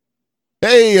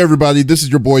Hey everybody, this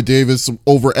is your boy Davis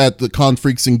over at the Con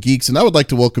Freaks and Geeks, and I would like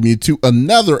to welcome you to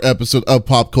another episode of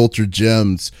Pop Culture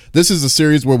Gems. This is a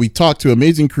series where we talk to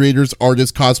amazing creators,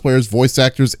 artists, cosplayers, voice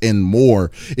actors, and more.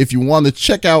 If you want to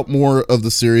check out more of the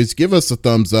series, give us a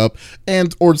thumbs up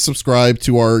and or subscribe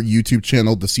to our YouTube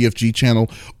channel, the CFG channel,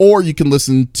 or you can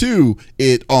listen to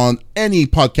it on any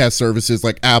podcast services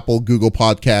like Apple, Google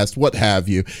Podcast, what have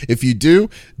you. If you do,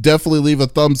 definitely leave a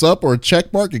thumbs up or a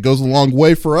check mark. It goes a long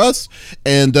way for us.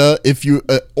 And if you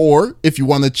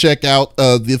want to check out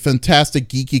the fantastic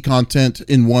geeky content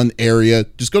in one area,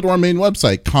 just go to our main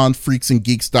website,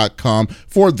 confreaksandgeeks.com,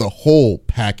 for the whole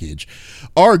package.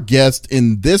 Our guest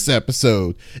in this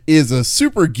episode is a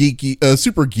super geek.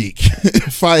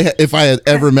 if I had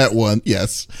ever met one,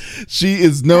 yes, she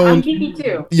is known. I'm geeky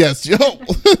too. Yes,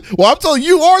 well, I'm telling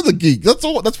you, are the geek. That's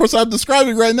what I'm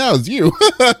describing right now is you.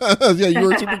 Yeah, you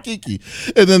are super geeky,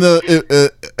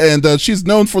 and then she's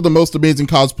known for the most amazing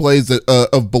cosplays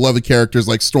of beloved characters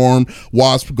like Storm,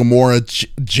 Wasp, Gamora,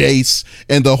 Jace,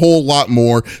 and a whole lot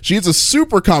more. She is a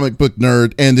super comic book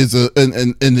nerd and is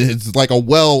is like a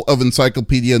well of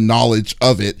encyclopedia knowledge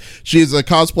of it. She is a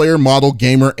cosplayer, model,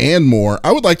 gamer, and more.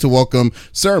 I would like to welcome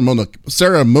Ceremony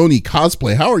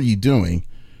Cosplay. How are you doing?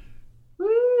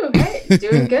 Woo, hey,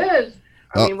 doing good.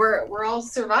 I mean, we're all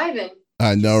surviving.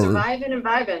 I know. Surviving and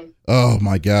vibing. Oh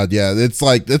my God. Yeah. It's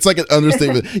like an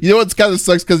understatement. You know, it's kind of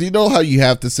sucks because you know how you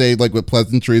have to say like with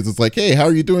pleasantries, it's like, hey, how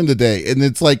are you doing today? And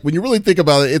it's like, when you really think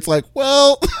about it, it's like,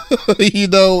 well,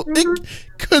 it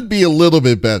could be a little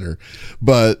bit better,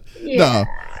 but no.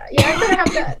 Yeah, I kind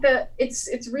of have that.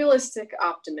 It's realistic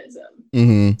optimism.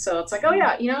 Mm-hmm. So it's like, oh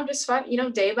yeah, just fine,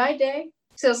 day by day.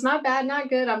 So it's not bad, not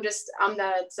good. I'm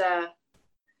that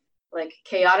like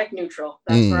chaotic neutral.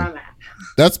 That's where I'm at.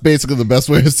 That's basically the best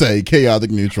way to say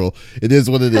chaotic neutral. It is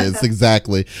what it is.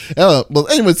 Exactly. Well,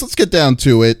 anyways, let's get down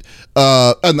to it.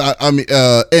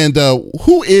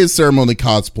 Who is Ceremony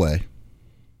Cosplay?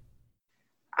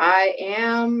 I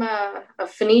am a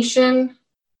Phoenician,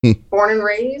 born and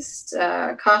raised,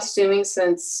 costuming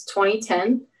since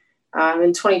 2010.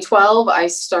 In 2012, I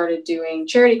started doing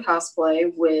charity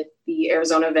cosplay with the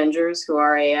Arizona Avengers, who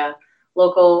are a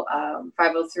local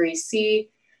 503c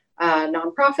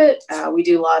nonprofit. We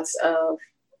do lots of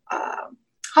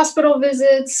hospital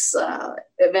visits,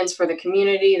 events for the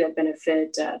community that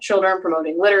benefit children,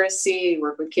 promoting literacy,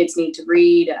 work with Kids Need to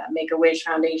Read, Make-A-Wish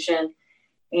Foundation.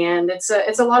 And it's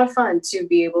a lot of fun to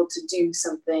be able to do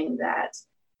something that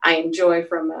I enjoy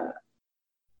from a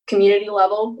community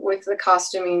level with the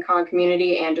costuming and con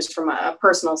community, and just from a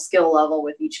personal skill level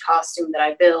with each costume that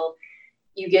I build.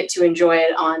 You get to enjoy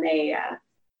it on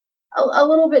a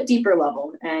little bit deeper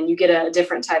level, and you get a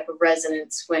different type of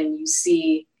resonance when you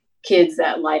see kids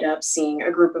that light up seeing a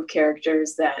group of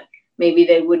characters that maybe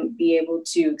they wouldn't be able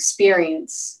to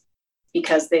experience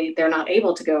because they're not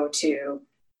able to go to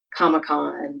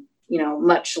Comic-Con,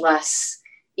 much less,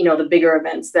 the bigger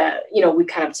events that, we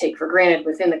kind of take for granted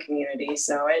within the community.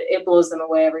 So it blows them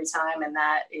away every time. And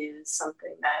that is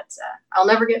something that I'll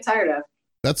never get tired of.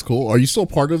 That's cool. Are you still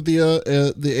part of the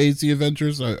AZ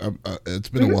Avengers? It's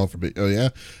been a while for me. Oh yeah,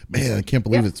 man, I can't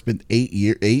believe it's been 8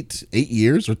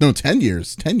 years, or no, 10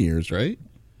 years. 10 years, right?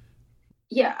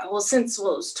 Yeah. Well, it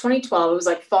was 2012. It was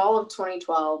like fall of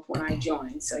 2012 when I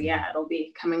joined. So yeah, it'll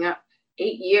be coming up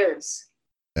 8 years.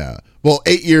 Yeah. Well,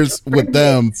 8 years with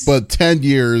them, but 10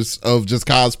 years of just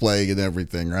cosplaying and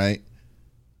everything, right?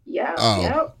 Yeah. Oh.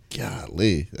 Yep.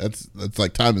 Golly, that's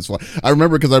like time is flying. I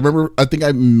remember. I think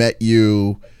I met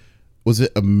you. Was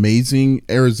it Amazing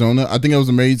Arizona? I think it was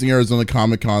Amazing Arizona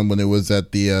Comic Con when it was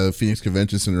at the Phoenix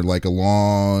Convention Center, like a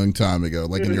long time ago,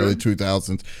 like in the early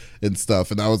 2000s and stuff.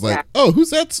 And I was like, oh,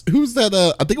 who's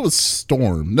that? I think it was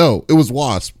Storm. No, it was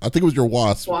Wasp. I think it was your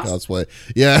Wasp cosplay.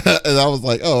 Yeah, and I was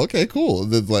like, oh, okay, cool.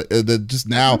 And then just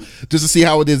now, just to see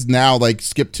how it is now, like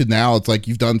skip to now, it's like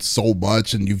you've done so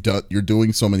much and you're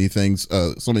doing so many things,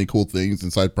 so many cool things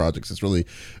and side projects. It's really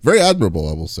very admirable,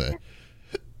 I will say.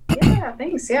 Yeah,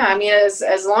 thanks. Yeah, I mean,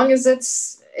 as long as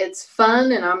it's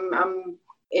fun and I'm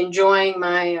enjoying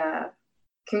my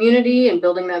community and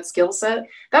building that skill set,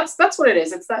 that's what it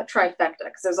is. It's that trifecta,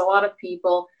 because there's a lot of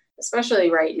people, especially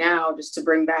right now, just to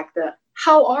bring back the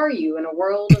how are you in a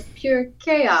world of pure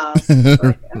chaos.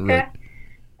 Like, okay,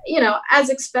 as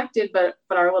expected, but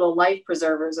our little life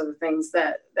preservers are the things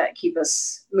that keep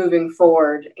us moving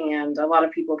forward. And a lot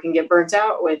of people can get burnt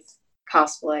out with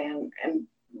cosplay, and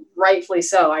rightfully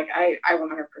so. I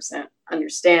 100%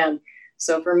 understand.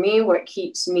 So for me, what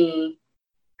keeps me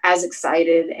as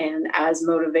excited and as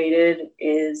motivated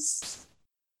is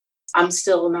I'm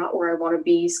still not where I want to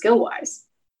be skill wise.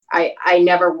 I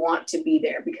never want to be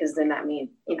there, because then that means,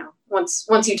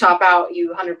 once you top out,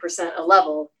 you 100% a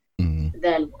level,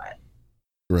 then what?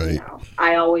 Right. You know,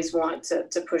 I always want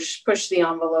to push the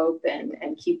envelope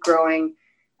and keep growing,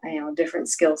 different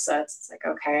skill sets. It's like,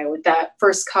 okay, with that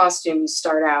first costume, you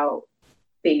start out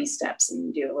baby steps and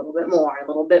you do a little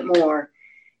bit more.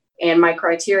 And my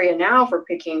criteria now for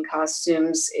picking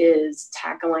costumes is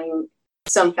tackling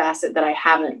some facet that I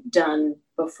haven't done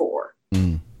before.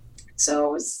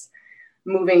 So it's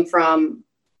moving from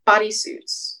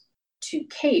bodysuits to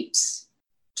capes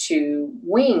to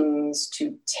wings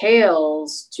to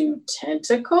tails to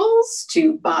tentacles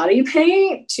to body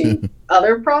paint to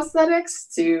other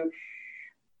prosthetics to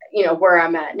where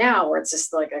I'm at now, where it's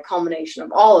just like a culmination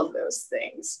of all of those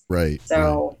things. Right.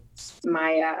 So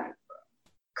my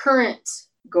current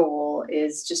goal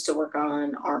is just to work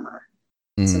on armor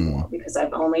some more, because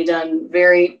I've only done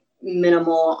very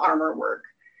minimal armor work.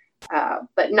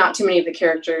 But not too many of the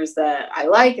characters that I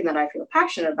like and that I feel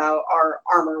passionate about are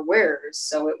armor wearers.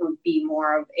 So it would be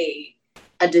more of a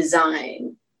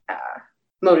design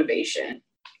motivation.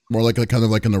 More like a kind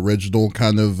of like an original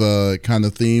kind of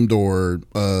themed, or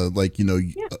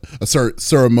a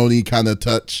ceremony kind of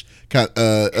touch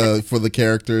for the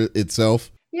character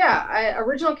itself. Yeah,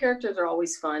 original characters are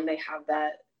always fun. They have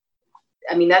that.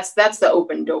 I mean, that's the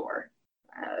open door.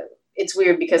 It's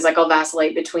weird because like I'll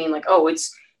vacillate between like, oh,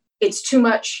 it's too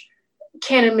much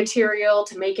canon material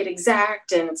to make it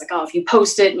exact, and it's like, oh, if you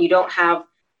post it and you don't have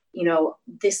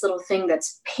this little thing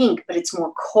that's pink but it's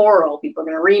more coral, people are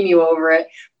going to ream you over it.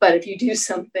 But if you do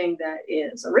something that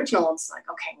is original, it's like,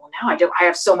 okay, well, now I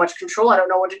have so much control, I don't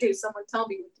know what to do, someone tell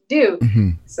me what to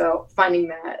do. So finding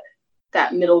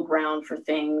that middle ground for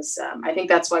things, I think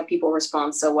that's why people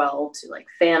respond so well to like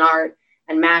fan art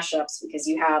and mashups, because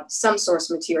you have some source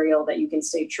material that you can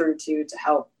stay true to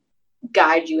help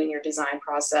guide you in your design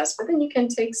process, but then you can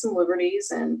take some liberties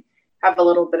and have a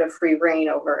little bit of free reign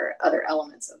over other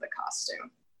elements of the costume.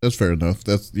 That's fair enough.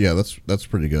 That's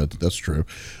pretty good. That's true.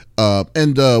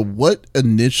 And what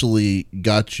initially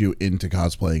got you into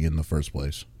cosplaying in the first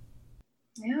place?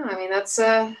 Yeah, I mean, that's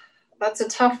a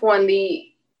tough one.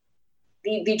 The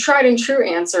tried and true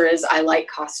answer is I like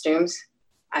costumes.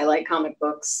 I like comic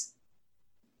books.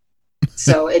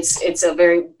 So it's a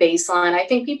very baseline. I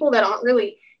think people that aren't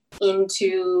really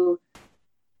into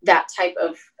that type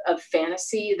of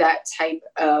fantasy, that type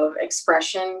of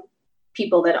expression,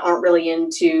 people that aren't really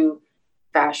into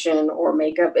fashion or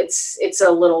makeup, it's a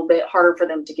little bit harder for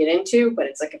them to get into. But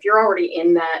it's like, if you're already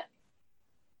in that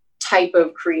type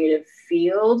of creative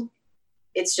field,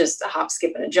 it's just a hop,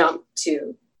 skip, and a jump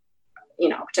to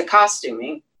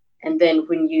costuming. And then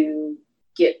when you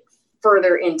get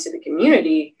further into the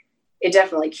community, it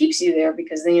definitely keeps you there,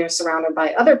 because then you're surrounded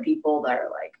by other people that are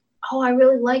like, oh, I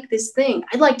really like this thing,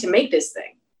 I'd like to make this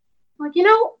thing. I'm like,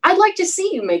 I'd like to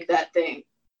see you make that thing.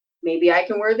 Maybe I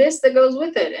can wear this that goes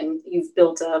with it. And you've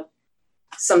built up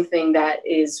something that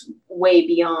is way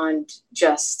beyond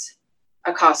just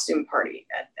a costume party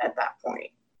at that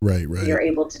point. Right. You're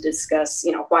able to discuss,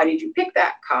 why did you pick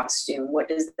that costume? What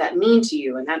does that mean to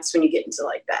you? And that's when you get into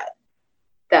like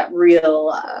that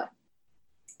real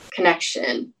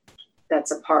connection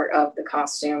that's a part of the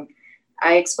costume.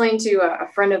 I explained to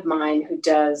a friend of mine who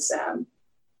does,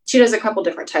 she does a couple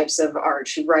different types of art.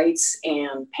 She writes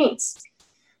and paints.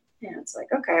 And it's like,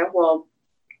 okay, well,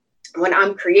 when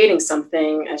I'm creating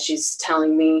something, as she's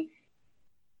telling me,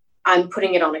 I'm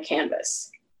putting it on a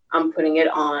canvas. I'm putting it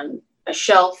on a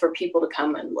shelf for people to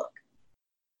come and look.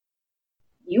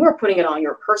 You are putting it on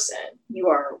your person. You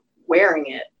are wearing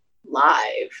it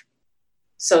live.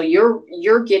 So you're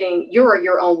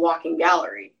your own walking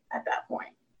gallery at that point.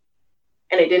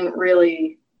 And it didn't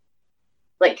really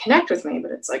like connect with me,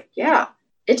 but it's like, yeah,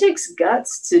 it takes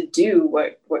guts to do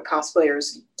what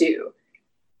cosplayers do.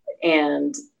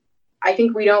 And I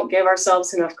think we don't give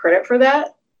ourselves enough credit for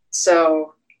that.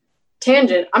 So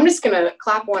tangent, I'm just going to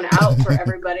clap one out for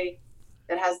everybody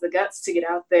that has the guts to get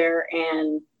out there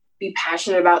and be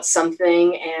passionate about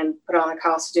something and put on a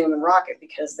costume and rock it,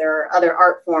 because there are other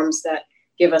art forms that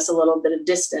give us a little bit of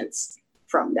distance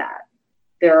from that.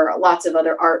 There are lots of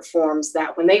other art forms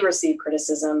that when they receive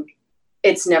criticism,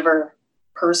 it's never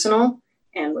personal.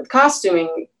 And with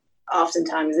costuming,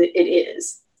 oftentimes it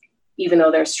is. Even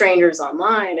though they're strangers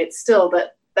online, it's still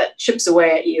that chips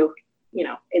away at you,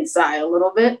 inside a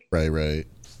little bit. Right.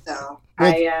 So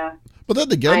well, but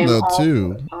then again, though,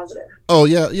 too. Oh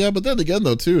yeah. But then again,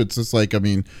 though, too, it's just like, I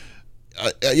mean,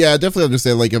 I definitely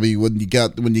understand. Like, I mean, when you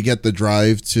get the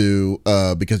drive to,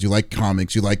 because you like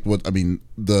comics, you like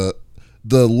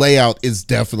the layout is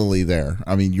definitely there.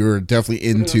 I mean, you're definitely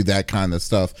into that kind of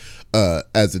stuff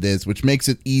as it is, which makes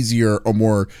it easier or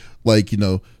more like,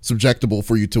 subjectable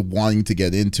for you to wanting to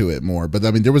get into it more. But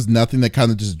I mean, there was nothing that kind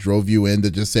of just drove you in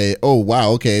to just say, oh, wow,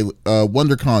 okay,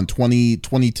 WonderCon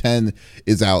 2010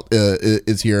 is out,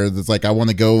 is here. It's like, I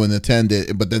want to go and attend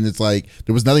it. But then it's like,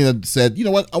 there was nothing that said, you know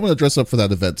what, I want to dress up for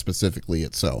that event specifically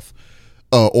itself.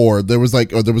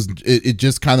 It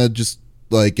just kind of just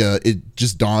like, it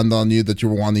just dawned on you that you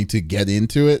were wanting to get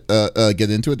into it. There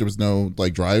was no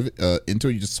like drive into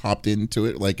it. You just hopped into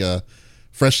it like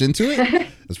fresh into it.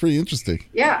 That's pretty interesting.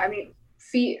 Yeah, I mean,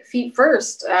 feet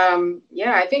first.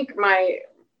 I think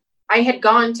I had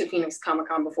gone to Phoenix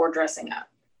Comic-Con before dressing up.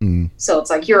 So it's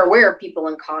like, you're aware of people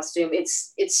in costume.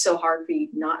 It's so hard for you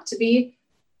not to be.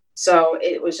 So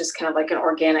it was just kind of like an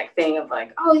organic thing of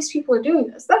like, oh, these people are doing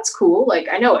this. That's cool. Like,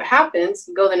 I know it happens.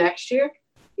 Go the next year,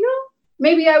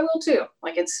 maybe I will too.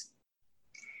 Like it's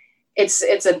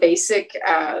a basic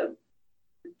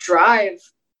drive.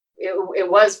 It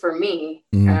was for me,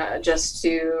 just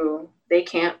to, they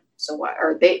can't, so why,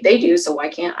 or they do, so why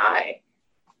can't I?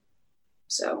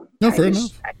 So no, fair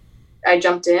enough. I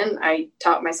jumped in, I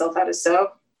taught myself how to sew,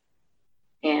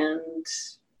 and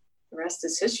the rest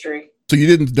is history. So you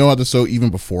didn't know how to sew even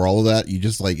before all of that? You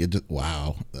just like it.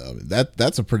 Wow,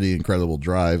 that's a pretty incredible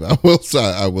drive. I will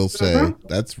say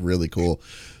that's really cool.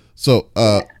 So,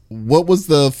 what was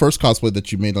the first cosplay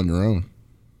that you made on your own?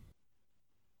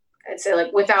 I'd say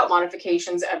like without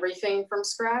modifications, everything from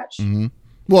scratch. Mm-hmm.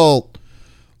 Well,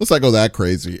 let's not go that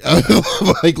crazy.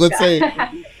 Like let's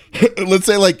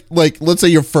say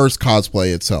your first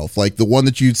cosplay itself, like the one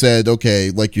that you said,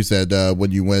 okay, like you said,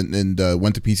 when you went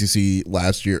to PCC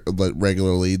last year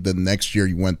regularly, the next year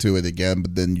you went to it again,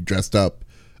 but then you dressed up,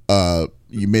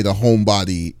 you made a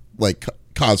homebody like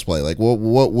cosplay. Like what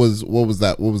was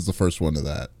that? What was the first one of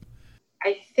that?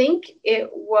 I think it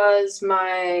was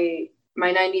my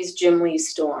 90s Jim Lee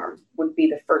Storm would be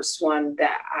the first one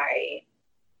that I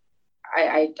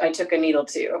took a needle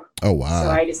to. Oh wow. So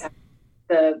I just had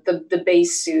the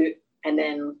base suit, and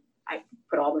then I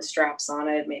put all the straps on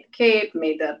it, made the cape,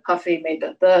 made the puffy, made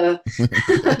the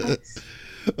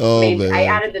man. I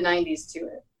added the 90s to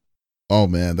it. Oh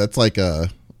man, that's like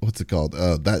what's it called?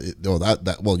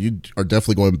 Well, you are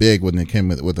definitely going big when it came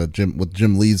with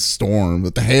Jim Lee's Storm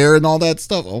with the hair and all that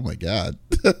stuff. Oh my god.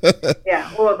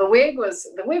 Yeah, well, the wig was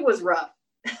rough.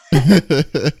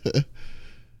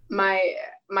 My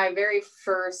very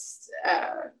first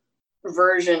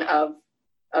version of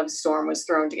Storm was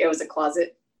it was a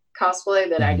closet cosplay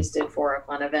that I just did for a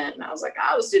fun event, and I was like,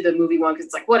 I'll just do the movie one because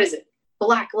it's like, what is it?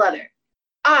 Black leather.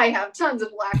 I have tons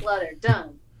of black leather.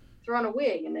 Done. Throw on a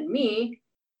wig, and then me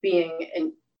being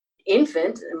an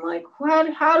infant and like,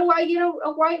 what? How do I get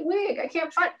a white wig? I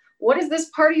can't find. What is this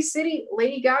Party City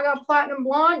Lady Gaga Platinum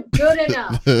Blonde? Good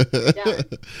enough. Done.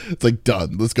 It's like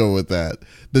done. Let's go with that.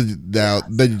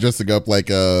 Then you're dressing up like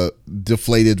a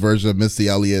deflated version of Missy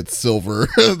Elliott's silver,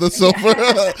 the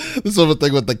silver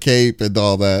thing with the cape and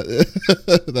all that.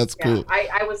 That's cool.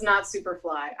 I was not super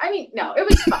fly. I mean, no, it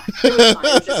was fun. It was fun.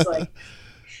 It was just like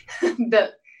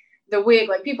the wig.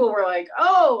 Like people were like,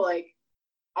 oh, like,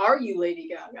 are you Lady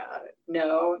Gaga?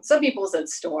 No. Some people said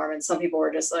Storm, and some people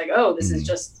were just like, oh, this is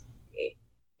just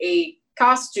a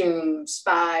costume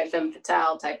spy femme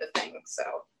fatale type of thing. So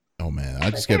oh man,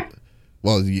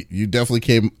 well, you definitely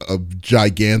came a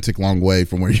gigantic long way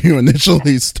from where you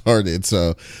initially started,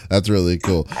 so that's really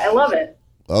cool. I love it.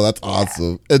 Oh, that's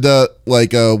awesome. And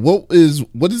what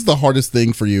is the hardest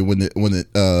thing for you when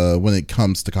it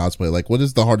comes to cosplay? Like, what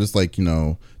is the hardest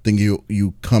thing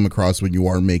you come across when you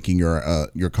are making your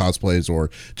cosplays,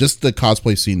 or just the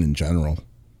cosplay scene in general?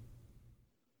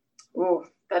 Oh,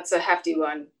 that's a hefty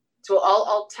one. So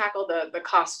I'll tackle the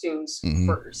costumes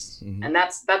first, and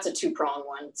that's a two-pronged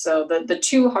one. So the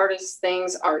two hardest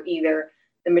things are either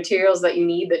the materials that you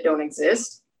need that don't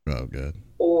exist. Oh, good.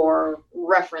 Or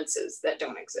references that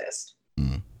don't exist.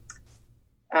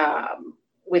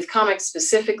 With comics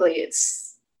specifically,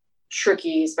 it's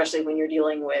tricky, especially when you're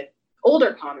dealing with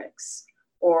older comics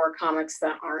or comics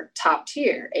that aren't top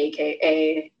tier,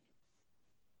 aka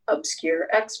obscure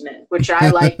X-Men, which I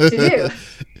like to do.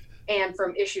 And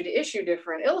from issue to issue,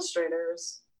 different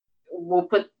illustrators will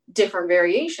put different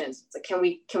variations. It's like, can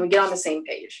we get on the same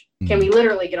page? Can we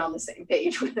literally get on the same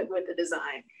page with the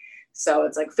design? So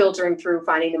it's like filtering through,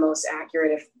 finding the most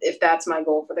accurate. If that's my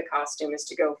goal for the costume, is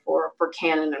to go for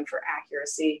canon and for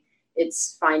accuracy.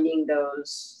 It's finding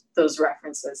those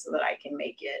references so that I can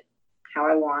make it how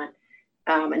I want.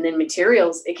 And then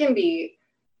materials, it can be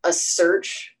a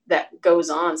search that goes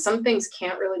on. Some things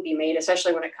can't really be made,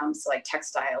 especially when it comes to like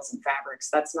textiles and fabrics.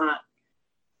 That's not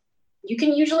you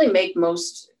can usually make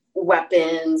most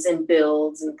weapons and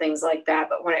builds and things like that,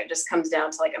 but when it just comes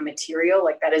down to like a material,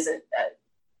 like that isn't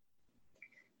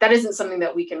something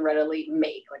that we can readily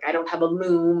make. Like I don't have a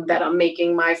loom that I'm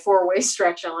making my 4-way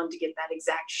stretch on to get that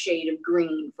exact shade of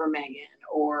green for Megan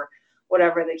or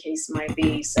whatever the case might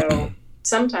be. So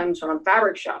sometimes when I'm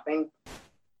fabric shopping,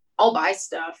 I'll buy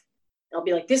stuff. I'll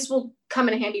be like, this will come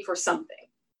in handy for something.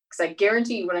 Because I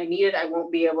guarantee you when I need it, I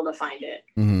won't be able to find it.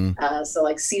 Mm-hmm. So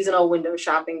like seasonal window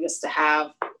shopping, just to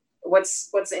have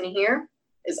what's in here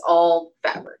is all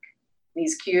fabric,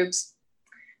 these cubes.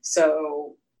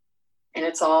 So, and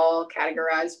it's all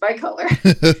categorized by color.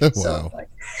 Wow. So like,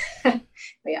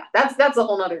 yeah, that's a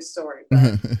whole nother story.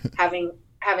 But having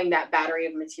that battery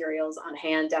of materials on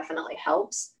hand definitely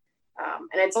helps.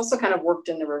 And it's also kind of worked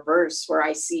in the reverse where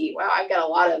I see, wow, I've got a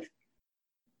lot of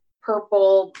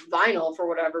purple vinyl for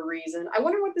whatever reason. I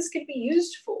wonder what this could be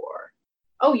used for.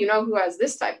 Oh, you know who has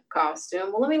this type of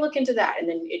costume? Well, let me look into that. And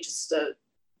then it's just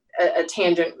a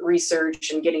tangent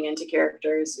research and getting into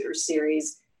characters or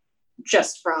series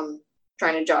just from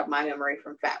trying to jog my memory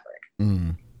from fabric.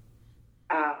 Mm.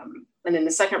 And then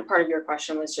the second part of your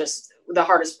question was just the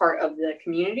hardest part of the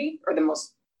community or the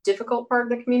most difficult part of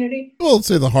the community. Well, let's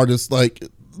say the hardest, like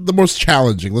the most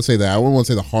challenging. Let's say that. I wouldn't want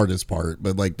to say the hardest part,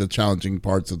 but like the challenging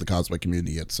parts of the cosplay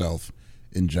community itself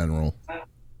in general.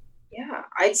 Yeah,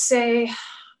 I'd say,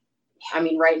 I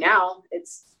mean, right now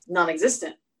it's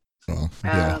non-existent. Well,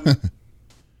 yeah.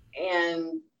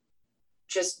 And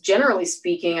just generally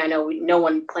speaking, I know no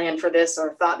one planned for this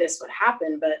or thought this would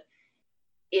happen, but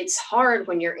it's hard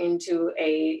when you're into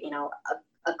a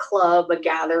club, a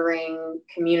gathering,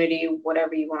 community,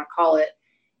 whatever you want to call it,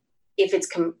 if it's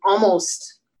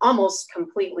almost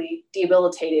completely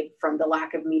debilitated from the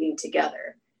lack of meeting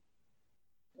together.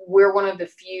 We're one of the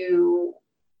few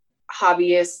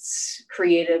hobbyists,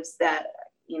 creatives that,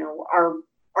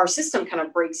 our system kind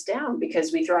of breaks down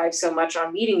because we thrive so much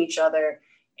on meeting each other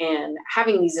and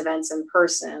having these events in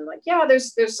person. Like, yeah,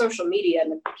 there's social media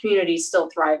and the community is still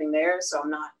thriving there. So I'm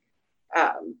not,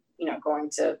 going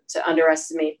to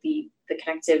underestimate the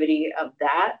connectivity of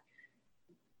that.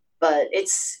 But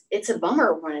it's a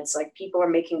bummer when it's like people are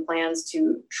making plans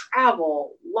to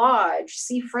travel, lodge,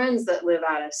 see friends that live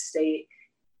out of state.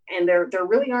 And there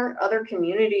really aren't other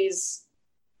communities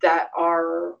that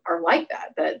are like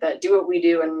that do what we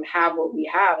do and have what we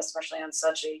have, especially on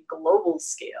such a global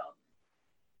scale.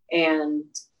 And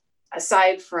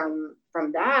aside from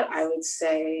that, I would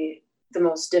say the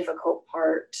most difficult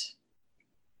part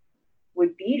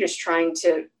would be just trying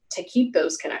to keep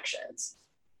those connections.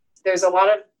 There's a lot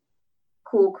of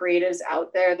cool creatives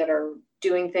out there that are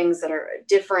doing things that are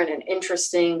different and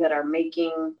interesting, that are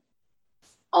making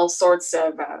all sorts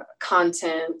of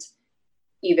content,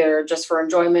 either just for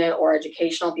enjoyment or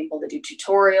educational, people that do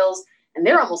tutorials. And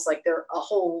they're almost like they're a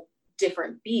whole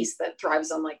different beast that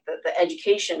thrives on like the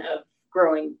education of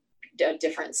growing a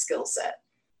different skill set.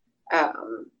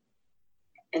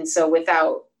 And so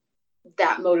without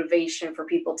that motivation for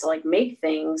people to like make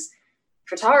things,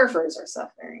 photographers are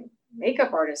suffering,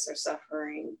 makeup artists are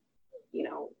suffering,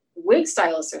 wig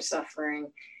stylists are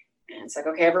suffering. And it's like,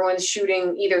 okay, everyone's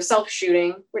shooting, either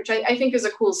self-shooting, which I think is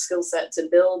a cool skill set to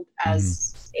build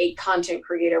as a content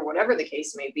creator, whatever the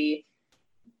case may be.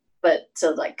 But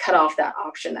to like cut off that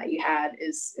option that you had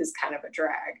is kind of a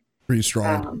drag. Pretty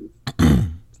strong.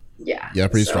 Yeah. Yeah,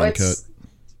 pretty strong cut.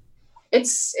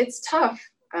 It's tough.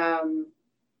 I'm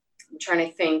trying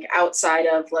to think outside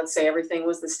of, let's say everything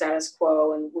was the status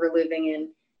quo and we're living in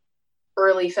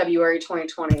early February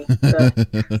 2020.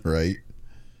 Right.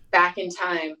 Back in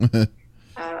time.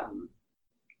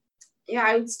 Yeah,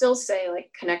 I would still say like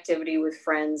connectivity with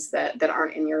friends that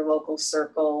aren't in your local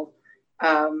circle.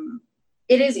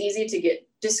 It is easy to get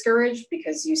discouraged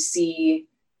because you see,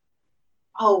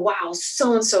 oh, wow,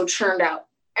 so-and-so churned out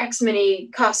X many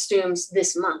costumes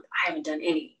this month. I haven't done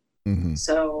any. Mm-hmm.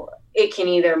 So it can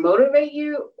either motivate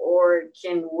you or it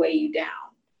can weigh you down,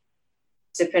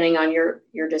 depending on your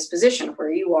disposition,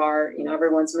 where you are.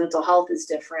 Everyone's mental health is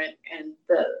different, and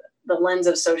the lens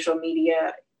of social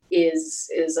media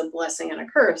is a blessing and a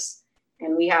curse.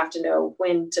 And we have to know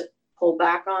when to pull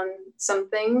back on some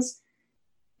things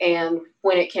and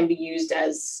when it can be used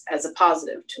as a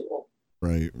positive tool.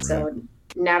 Right. So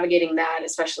navigating that,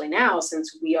 especially now,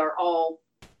 since we are all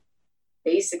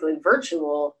basically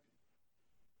virtual,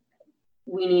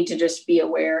 we need to just be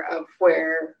aware of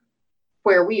where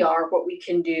we are, what we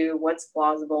can do, what's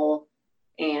plausible,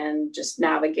 and just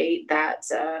navigate that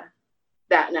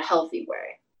in a healthy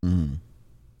way.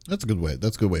 That's a good way.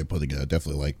 That's a good way of putting it. I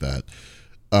definitely like that.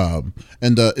 And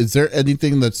is there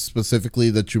anything that's specifically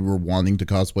that you were wanting to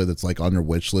cosplay that's like on your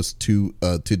wish list to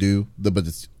do, but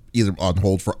it's either on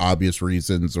hold for obvious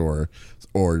reasons or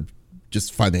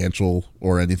just financial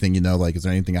or anything, like, is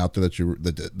there anything out there that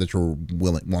you're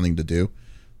wanting to do,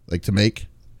 like, to make?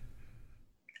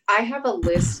 I have a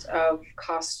list of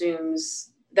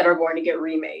costumes that are going to get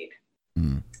remade.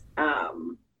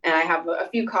 And I have a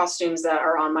few costumes that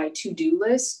are on my to-do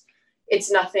list. It's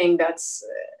nothing that's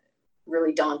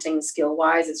really daunting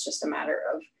skill-wise. It's just a matter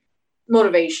of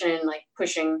motivation, like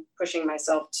pushing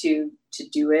myself to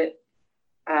do it.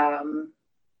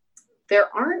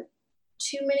 There aren't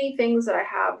too many things that I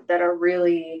have that are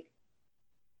really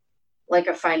like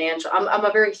a financial. I'm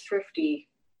a very thrifty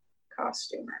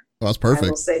costumer. Well, that's perfect. I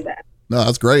will say that. No,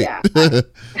 that's great. Yeah.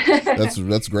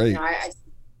 that's great.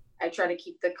 I try to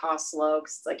keep the costs low,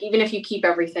 because like, even if you keep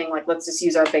everything, like, let's just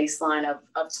use our baseline of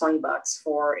 $20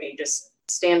 for a just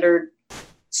standard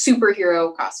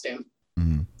superhero costume.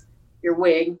 Mm-hmm. Your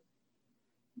wig,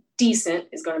 decent,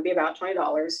 is going to be about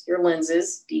 $20. Your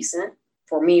lenses, decent.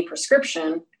 For me,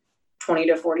 prescription,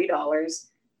 $20 to $40.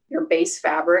 Your base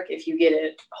fabric, if you get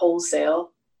it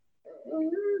wholesale,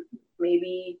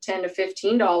 maybe $10 to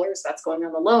 $15. That's going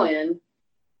on the low end.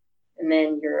 And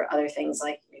then your other things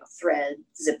like thread,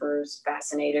 zippers,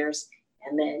 fascinators,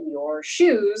 and then your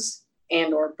shoes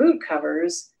and or boot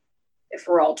covers. If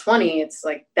we're all 20, it's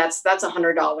like that's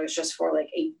 $100 just for like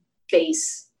a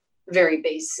base, very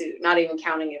base suit. Not even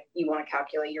counting if you want to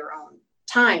calculate your own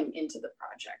time into the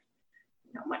project.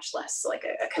 Much less like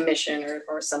a commission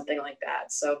or something like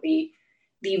that. So the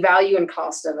value and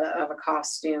cost of a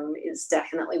costume is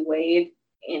definitely weighed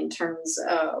in terms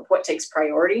of what takes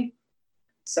priority.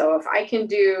 So if I can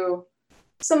do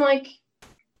some like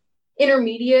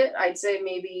intermediate, I'd say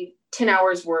maybe 10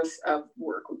 hours worth of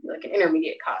work would be like an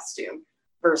intermediate costume,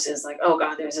 versus like, oh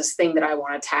God, there's this thing that I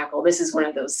want to tackle. This is one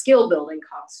of those skill building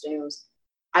costumes.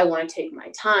 I want to take my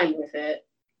time with it.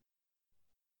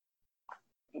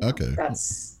 Okay.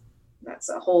 That's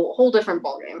a whole different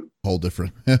ballgame. Whole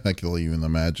different. I can even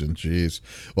imagine. Jeez.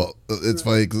 Well, it's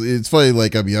funny. It's funny.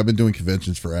 Like, I mean, I've been doing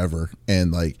conventions forever,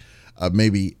 and like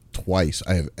maybe twice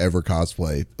I have ever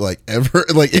cosplayed, like ever,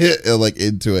 like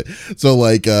into it. So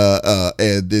like,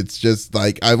 and it's just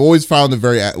like, I've always found it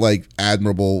very like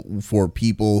admirable for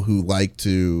people who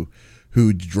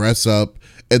who dress up,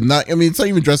 and not, I mean, it's not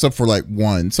even dress up for like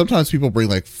one. Sometimes people bring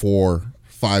like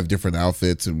 4-5 different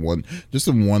outfits in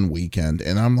one weekend,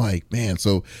 and I'm like, man,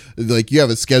 so like you have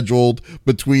it scheduled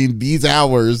between these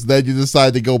hours, then you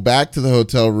decide to go back to the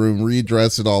hotel room,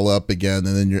 redress it all up again,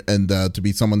 and then to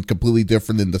be someone completely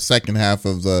different in the second half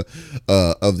of the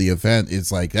event.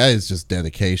 It's like, that is just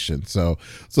dedication. So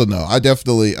no, I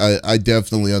definitely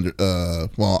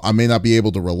well, I may not be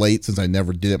able to relate since I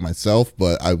never did it myself,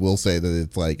 but I will say that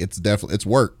it's like, it's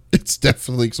work. It's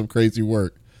definitely some crazy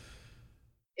work.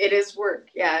 It is work.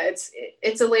 Yeah,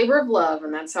 it's a labor of love,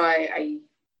 and that's how I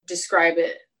describe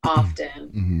it often.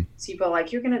 Mm-hmm. So people are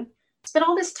like, you're gonna spend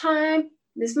all this time,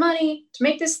 this money to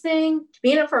make this thing, to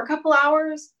be in it for a couple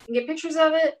hours and get pictures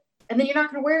of it, and then you're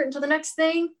not gonna wear it until the next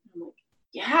thing. I'm like,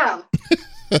 yeah.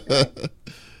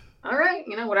 All right,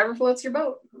 whatever floats your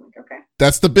boat. I'm like, okay.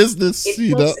 That's the business,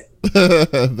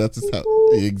 That's how,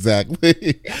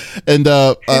 exactly. And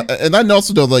and I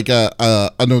also know, like,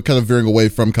 I know, kind of veering away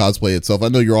from cosplay itself, I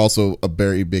know you're also a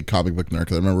very big comic book nerd,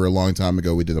 because I remember a long time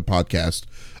ago we did a podcast,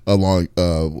 a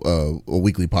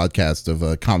weekly podcast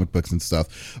of comic books and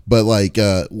stuff. But like,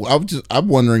 I'm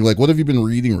wondering, like, what have you been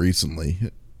reading recently?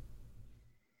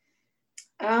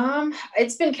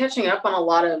 It's been catching up on a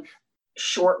lot of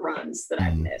short runs that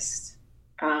I've missed.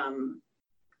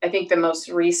 I think the most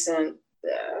recent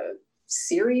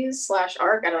series /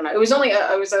 arc, I don't know, it was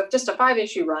just a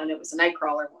 5-issue run. It was a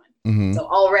Nightcrawler one. Mm-hmm. So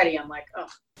already I'm like, oh,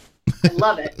 I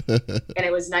love it. And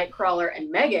it was Nightcrawler and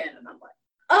Megan, and I'm like,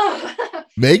 oh,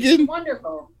 Megan,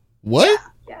 wonderful. What?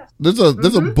 Yeah. There's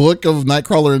a book of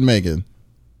Nightcrawler and Megan.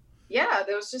 Yeah,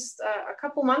 there was just a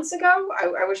couple months ago.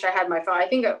 I wish I had my phone. I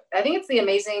think it's the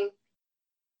Amazing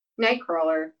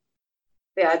Nightcrawler.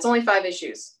 Yeah, it's only 5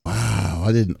 issues. Wow,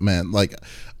 I didn't, man. Like,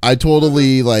 I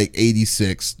totally like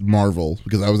 86 Marvel,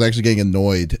 because I was actually getting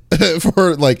annoyed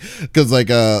for because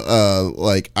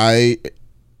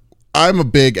I'm a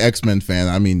big X-Men fan.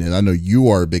 I mean, and I know you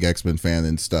are a big X-Men fan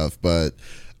and stuff, but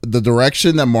the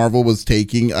direction that Marvel was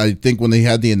taking, I think when they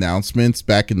had the announcements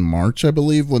back in March, I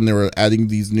believe, when they were adding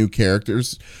these new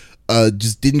characters,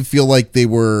 just didn't feel like they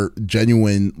were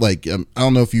genuine. Like, I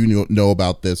don't know if you know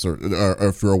about this or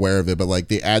if you're aware of it, but like,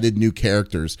 they added new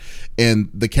characters, and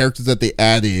the characters that they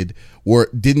added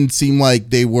didn't seem like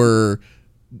they were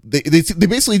they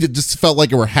basically just felt like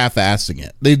they were half-assing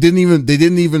it. They didn't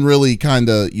even really kind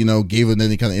of, you know, gave it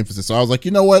any kind of emphasis. So I was like,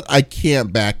 you know what? I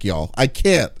can't back y'all. I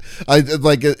can't. I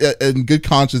like in good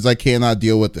conscience, I cannot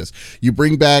deal with this. You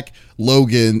bring back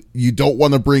Logan. You don't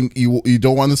want to you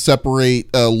don't want to separate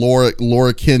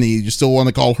Laura Kinney. You still want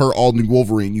to call her all new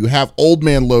Wolverine. You have old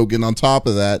man Logan on top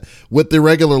of that with the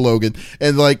regular Logan,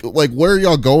 and like where are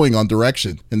y'all going on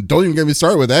direction? And don't even get me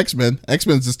started with X-Men.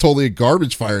 X-Men's just totally a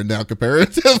garbage fire now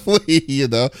comparatively, you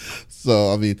know.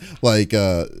 So I mean, like,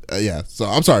 yeah. So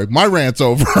I'm sorry, my rant's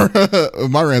over.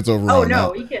 My rant's over. Oh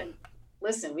no, we can.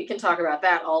 Listen, we can talk about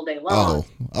that all day long.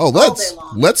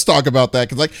 Let's talk about that,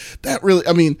 because like that really,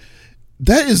 I mean,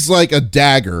 that is like a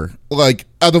dagger, like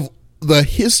out of the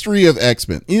history of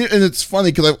X-Men. And it's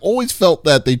funny because I've always felt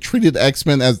that they treated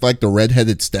X-Men as like the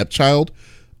redheaded stepchild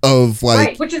of like,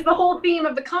 right, which is the whole theme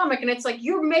of the comic, and it's like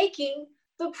you're making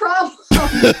the problem.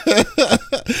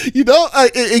 You know,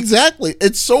 exactly.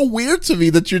 It's so weird to me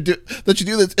that you do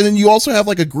this, and then you also have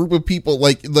like a group of people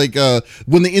like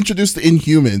when they introduced the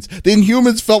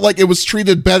Inhumans felt like it was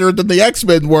treated better than the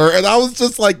X-Men were, and I was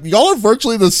just like, y'all are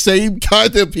virtually the same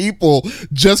kind of people,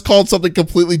 just called something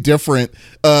completely different,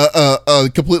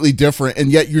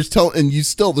 and yet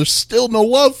there's still no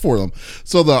love for them.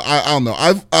 So I don't know.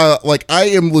 I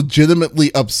am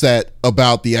legitimately upset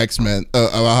about the X-Men,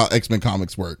 about how X-Men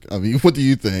comics work. I mean, what do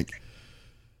you think?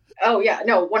 Oh yeah,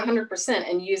 no, 100%.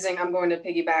 And I'm going to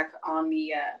piggyback on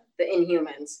the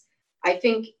Inhumans. I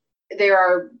think there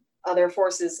are other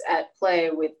forces at play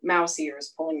with mouse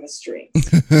ears pulling the strings.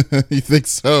 You think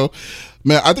so?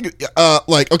 Man, I think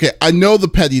okay, I know the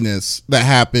pettiness that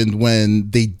happened when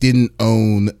they didn't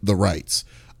own the rights.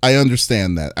 I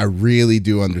understand that. I really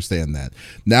do understand that.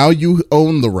 Now you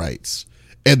own the rights,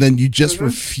 and then you just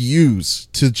refuse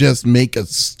to just make a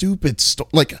stupid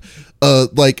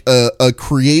like a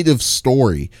creative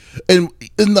story, and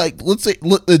like, let's say,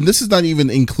 and this is not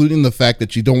even including the fact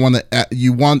that you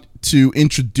want to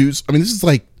introduce. I mean, this is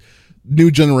like new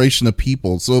generation of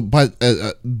people. So, but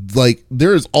like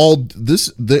there is all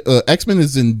this. The X-Men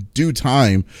is in due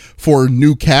time for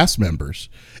new cast members,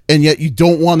 and yet you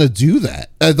don't want to do that.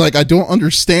 Like, I don't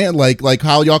understand like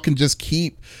how y'all can just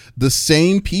keep the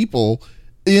same people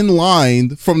in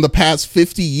line from the past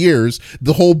 50 years,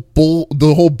 the whole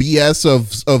BS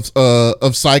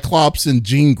of Cyclops and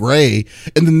Jean Grey,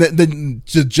 and then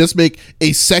to just make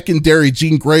a secondary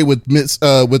Jean Grey with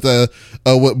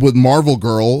Marvel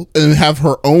Girl and have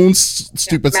her own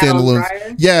stupid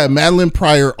standalone. Yeah, Madeline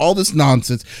Pryor, all this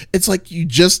nonsense. It's like, you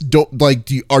just don't like.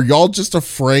 Are y'all just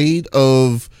afraid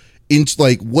of?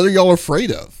 What are y'all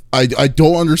afraid of? I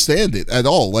don't understand it at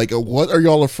all. Like, what are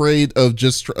y'all afraid of?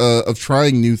 Just of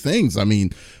trying new things? I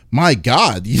mean, my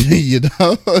God, you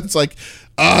know, it's like,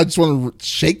 I just want to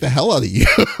shake the hell out of you.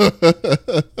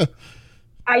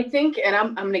 I think, and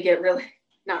I'm going to get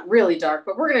not really dark,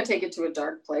 but we're going to take it to a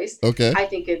dark place. Okay. I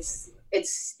think it's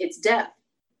death.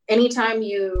 Anytime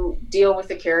you deal with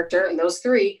a character, and those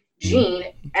three, Jean,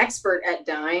 expert at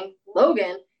dying,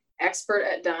 Logan, expert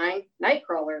at dying,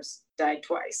 Nightcrawlers died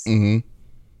twice. Mm-hmm.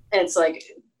 And it's like,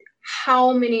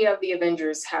 how many of the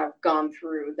Avengers have gone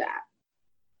through that?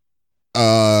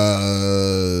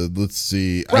 Let's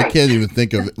see. Right. I can't even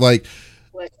think of it.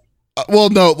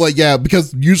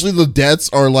 Because usually the deaths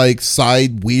are like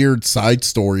weird side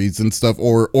stories and stuff,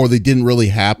 or they didn't really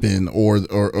happen, or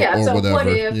whatever. What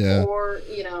if, or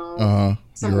you know,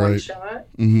 some one shot.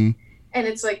 Mm-hmm. And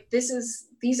it's like,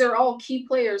 these are all key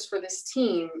players for this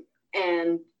team,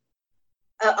 and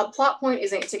a plot point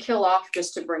isn't to kill off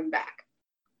just to bring back,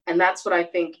 and that's what I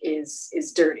think is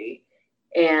dirty.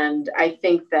 And I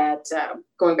think that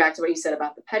going back to what you said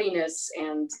about the pettiness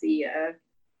and the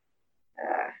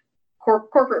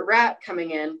corporate rat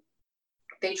coming in,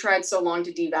 they tried so long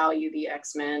to devalue the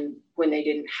X-Men when they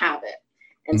didn't have it,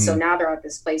 and so now they're at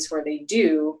this place where they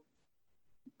do.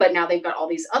 But now they've got all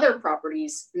these other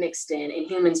properties mixed in,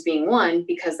 Inhumans being one,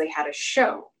 because they had a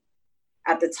show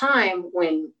at the time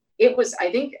when it was,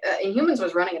 I think Inhumans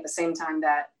was running at the same time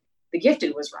that The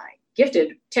Gifted was running.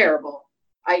 Gifted, terrible.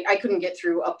 I couldn't get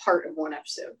through a part of one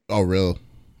episode. Oh, really?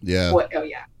 Yeah. What? Oh,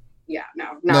 yeah. Yeah,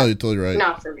 no, you're totally right.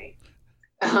 Not for me.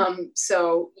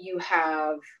 So you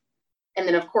have, and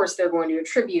then of course they're going to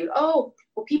attribute, oh,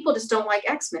 well, people just don't like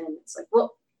X-Men. It's like,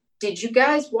 well, did you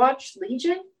guys watch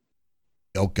Legion?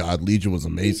 Oh God, Legion was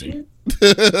amazing.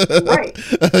 Right.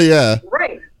 Yeah.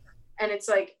 Right. And it's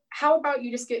like, how about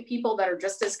you just get people that are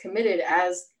just as committed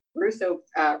as Russo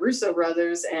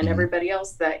brothers and everybody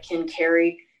else that can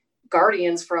carry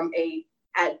Guardians from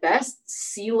at best,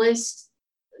 C-list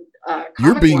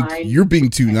You're being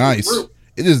too nice. Group.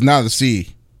 It is not a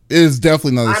C. It is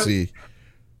definitely not a C.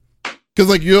 Because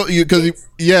like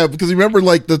because you remember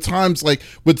like the times like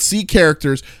with C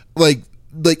characters like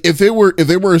if they were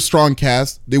a strong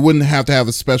cast, they wouldn't have to have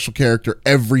a special character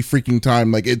every freaking time.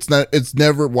 Like it's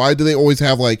never. Why do they always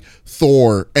have like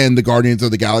Thor and the Guardians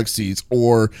of the Galaxies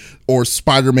or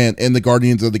Spider-Man and the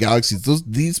Guardians of the Galaxies?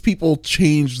 These people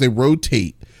change, they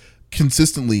rotate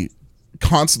constantly,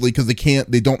 constantly because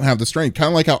they don't have the strength. Kind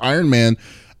of like how Iron Man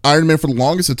for the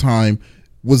longest of time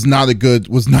was not a good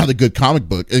comic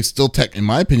book. It's still in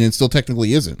my opinion, still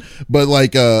technically isn't. But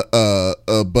like because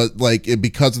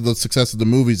of the success of the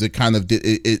movies, it kind of did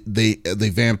they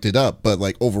vamped it up. But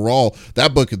like overall,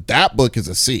 that book is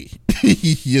a C,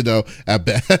 you know, at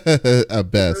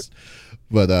best.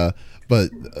 But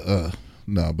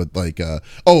no, but like I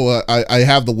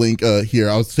have the link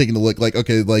here. I was taking a look, like,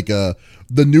 okay, like the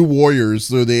New Warriors.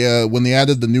 So they when they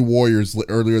added the New Warriors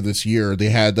earlier this year,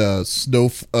 they had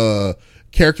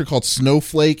character called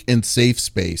Snowflake in Safe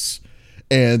Space,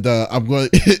 and I'm going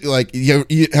like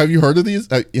have you heard of these?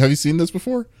 Have you seen this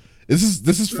before? This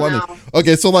is funny. No.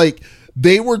 Okay, so like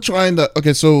they were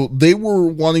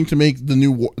wanting to make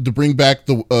to bring back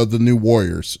the New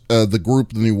Warriors, the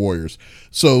group, the New Warriors.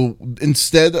 So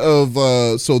instead of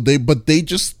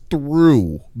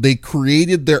they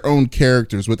created their own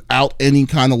characters without any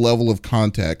kind of level of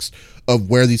context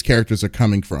of where these characters are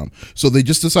coming from. So they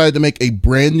just decided to make a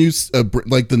brand new,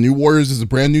 like the New Warriors is a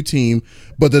brand new team,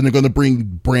 but then they're going to bring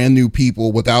brand new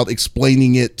people without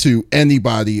explaining it to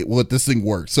anybody what this thing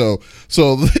works. So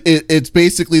it's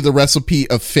basically the recipe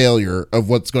of failure of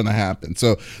what's going to happen.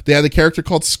 So they had a character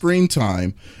called Screen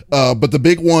Time, but the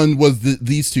big one was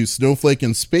these two, Snowflake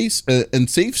and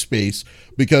Safe Space,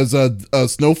 because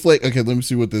Snowflake. Okay, let me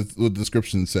see what the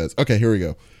description says. Okay, here we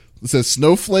go. It says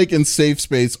Snowflake and Safe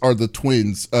Space are the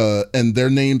twins, and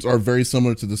their names are very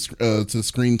similar to the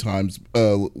Screen Times.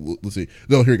 Let's see.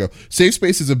 No, here we go. Safe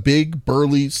Space is a big,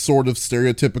 burly, sort of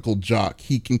stereotypical jock.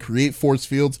 He can create force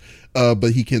fields,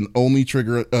 but he can only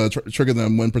trigger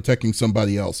them when protecting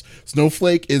somebody else.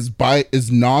 Snowflake is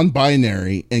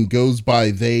non-binary and goes by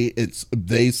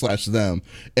they/them,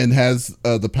 and has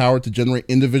the power to generate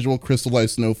individual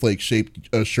crystallized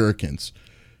snowflake-shaped shurikens.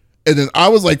 And then I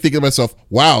was like thinking to myself,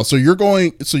 wow, you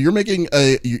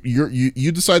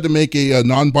decide to make a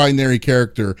non-binary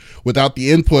character without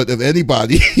the input of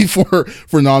anybody for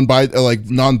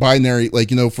non-binary,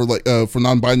 like, you know, for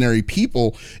non-binary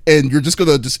people, and you're just going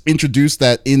to just introduce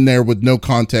that in there with no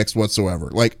context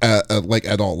whatsoever, like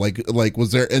at all. Like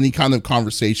was there any kind of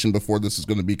conversation before this is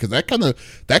going to be, because that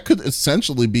could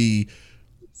essentially be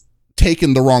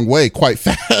taken the wrong way quite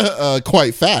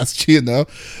fast, you know.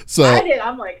 So I did.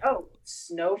 I'm like, oh,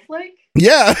 Snowflake.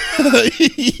 Yeah.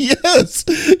 Yes.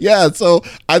 Yeah. So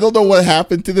I don't know what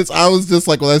happened to this. I was just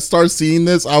like, when I started seeing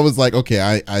this, I was like,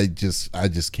 okay, I just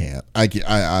can't. I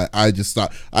just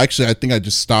stopped. Actually, I think I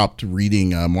just stopped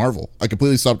reading Marvel. I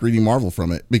completely stopped reading Marvel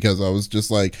from it, because I was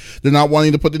just like, they're not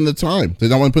wanting to put in the time. They're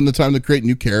not wanting to put in the time to create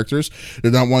new characters.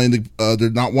 They're not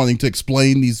wanting to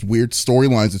explain these weird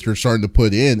storylines that you're starting to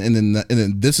put in. And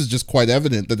then this is just quite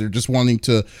evident that they're just wanting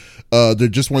to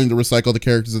recycle the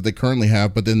characters that they currently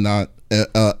have, but then not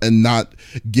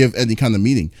give any kind of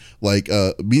meaning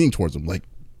towards them. Like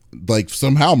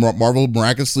somehow Marvel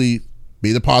miraculously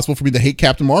made it possible for me to hate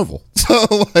Captain Marvel.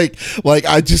 So like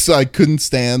I couldn't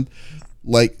stand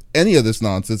like any of this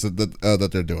nonsense that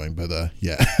they're doing. But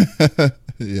yeah.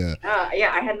 Yeah.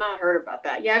 I had not heard about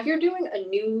that. Yeah, if you're doing a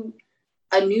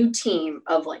new team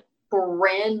of like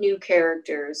brand new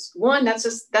characters,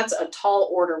 that's a tall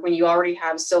order when you already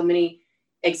have so many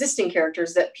existing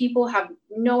characters that people have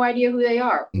no idea who they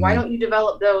are. Mm-hmm. Why don't you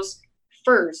develop those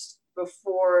first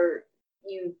before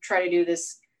you try to do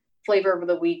this flavor of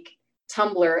the week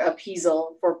Tumblr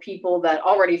appeasal for people that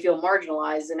already feel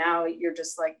marginalized, and now you're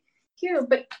just like, here,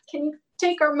 but can you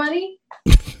take our money?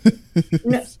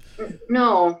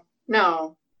 No.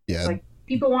 Yeah. Like,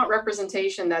 people want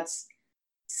representation that's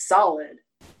solid.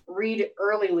 Read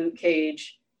early Luke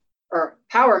Cage or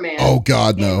Power Man. Oh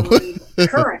God, no.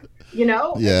 Current. You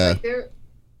know, yeah. Like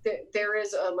there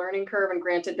is a learning curve, and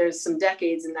granted, there's some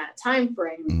decades in that time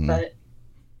frame, mm-hmm. but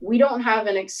we don't have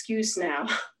an excuse now.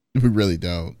 We really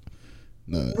don't.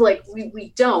 No. Like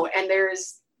we don't, and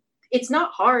it's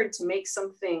not hard to make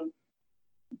something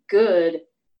good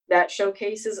that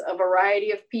showcases a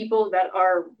variety of people that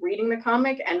are reading the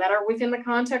comic and that are within the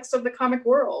context of the comic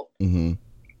world. Mm-hmm.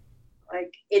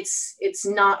 Like it's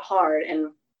not hard,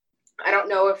 and I don't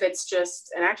know if it's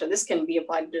just, and actually this can be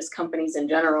applied to just companies in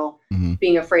general, mm-hmm.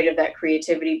 being afraid of that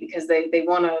creativity because they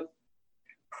want to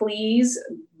please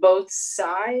both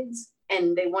sides,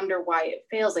 and they wonder why it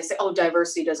fails. They say, oh,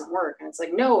 diversity doesn't work. And it's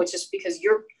like, no, it's just because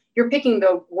you're picking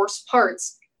the worst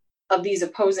parts of these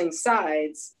opposing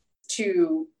sides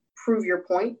to prove your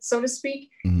point, so to speak.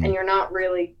 Mm-hmm. And you're not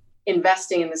really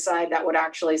investing in the side that would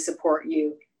actually support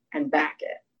you and back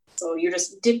it. So you're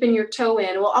just dipping your toe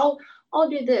in. Well, I'll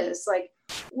do this. Like,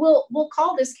 we'll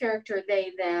call this character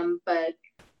they, them, but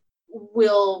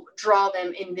we'll draw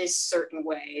them in this certain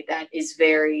way that is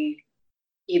very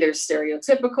either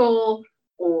stereotypical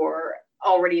or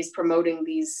already is promoting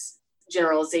these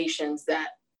generalizations that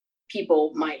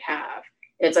people might have.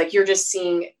 It's like you're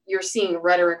seeing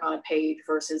rhetoric on a page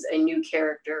versus a new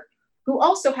character who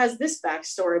also has this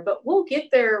backstory, but we'll get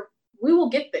there. We will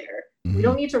get there. Mm-hmm. We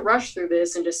don't need to rush through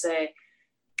this and just say,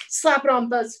 slap it on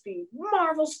BuzzFeed,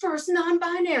 Marvel's first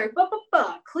non-binary,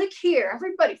 click here,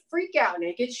 everybody freak out, and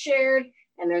it gets shared,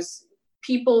 and there's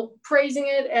people praising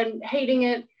it and hating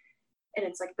it, and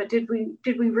it's like, but did we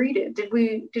read it? Did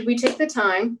we take the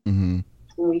time mm-hmm.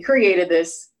 when we created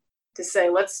this to say,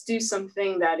 let's do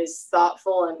something that is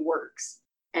thoughtful and works,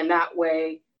 and that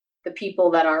way the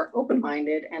people that are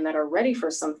open-minded and that are ready for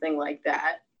something like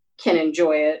that can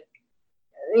enjoy it.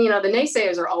 You know, the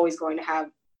naysayers are always going to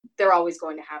have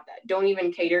that. Don't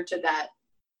even cater to that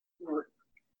group.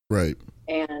 Right.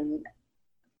 And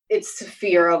it's the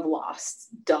fear of lost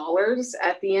dollars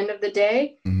at the end of the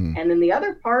day. Mm-hmm. And then the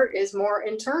other part is more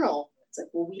internal. It's like,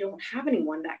 well, we don't have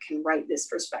anyone that can write this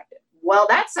perspective. Well,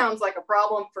 that sounds like a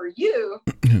problem for you,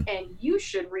 and you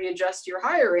should readjust your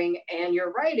hiring and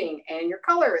your writing and your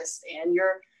colorist and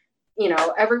your, you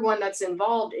know, everyone that's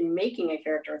involved in making a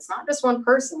character. It's not just one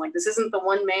person. Like, this isn't the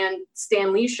one man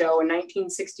Stan Lee show in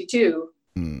 1962.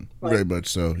 Very much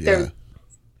so. Yeah.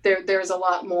 There's a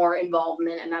lot more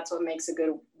involvement, and that's what makes a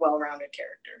good, well-rounded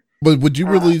character. But would you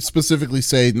really specifically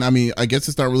say, I mean, I guess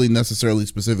it's not really necessarily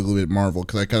specifically with Marvel,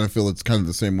 because I kind of feel it's kind of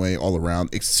the same way all around,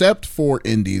 except for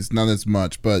indies, not as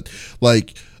much, but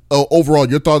like, overall,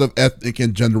 your thought of ethnic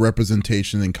and gender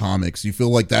representation in comics, you feel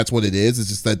like that's what it is? It's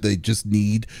just that they just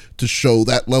need to show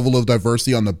that level of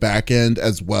diversity on the back end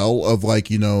as well, of like,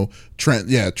 you know,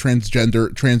 transgender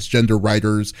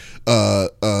writers,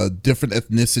 different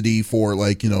ethnicity for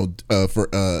like, you know, for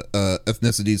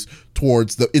ethnicities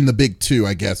towards in the big two,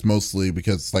 I guess, mostly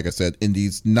because, like I said,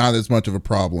 indies not as much of a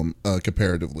problem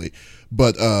comparatively,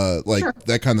 but like sure.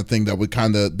 That kind of thing that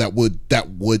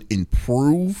would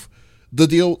improve the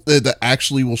deal that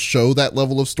actually will show that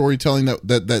level of storytelling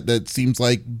that seems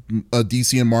like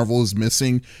DC and Marvel is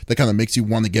missing, that kind of makes you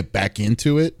want to get back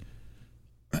into it.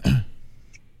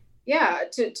 Yeah,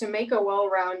 to make a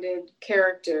well-rounded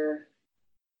character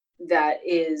that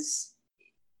is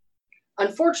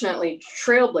unfortunately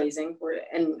trailblazing,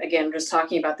 and again, I'm just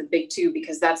talking about the big two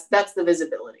because that's the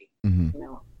visibility. Mm-hmm. You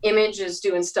know, Image is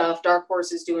doing stuff, Dark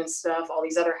Horse is doing stuff, all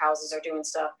these other houses are doing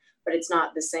stuff, but it's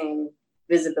not the same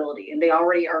visibility, and they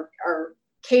already are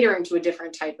catering to a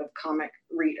different type of comic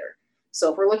reader.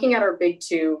 So if we're looking at our big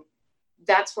two,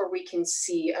 that's where we can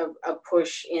see a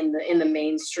push in the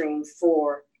mainstream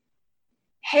for,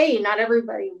 hey, not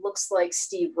everybody looks like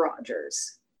Steve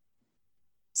Rogers.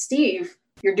 Steve,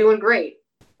 you're doing great,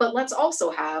 but let's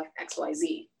also have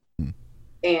XYZ.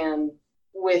 And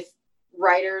with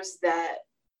writers that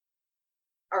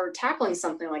are tackling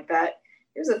something like that,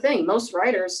 here's the thing, most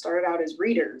writers started out as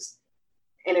readers.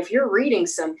 And if you're reading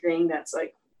something that's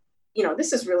like, you know,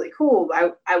 this is really cool,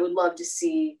 I would love to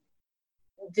see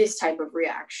this type of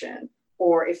reaction.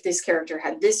 Or if this character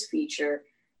had this feature.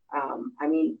 I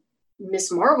mean,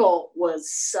 Miss Marvel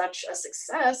was such a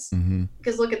success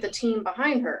because look at the team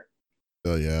behind her.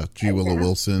 Oh, yeah. G. Willow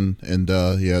Wilson. And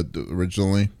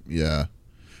originally. Yeah.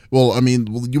 Well, I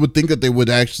mean, you would think that they would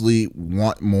actually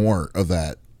want more of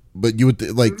that. But you would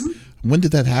when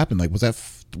did that happen? Like, was that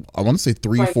I want to say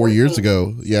 3-4 years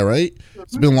ago. Yeah, right.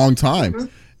 It's been a long time,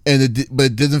 and but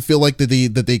it didn't feel like that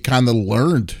they kind of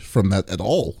learned from that at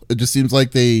all. It just seems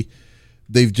like they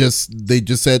just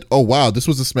said, "Oh wow, this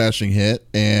was a smashing hit,"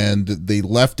 and they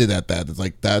left it at that. It's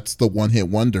like that's the one hit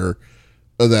wonder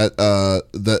that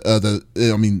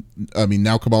I mean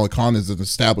now Kamala Khan is an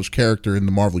established character in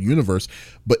the Marvel universe,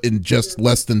 but in just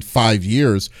less than 5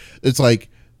 years, it's like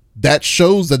that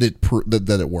shows that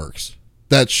it works.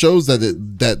 That shows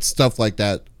that stuff like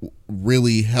that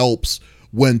really helps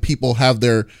when people have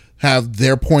their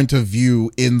point of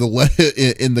view in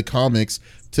the comics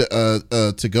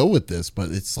to go with this.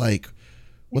 But it's like,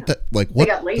 what they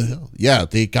got lazy. The hell? Yeah,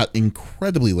 they got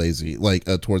incredibly lazy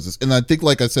towards this. And I think,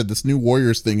 like I said, this New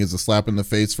Warriors thing is a slap in the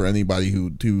face for anybody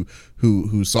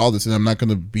who saw this. And I'm not going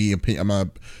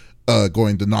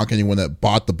to knock anyone that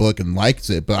bought the book and liked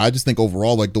it, but I just think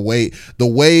overall, like the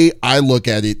way I look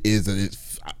at it is that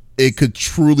it could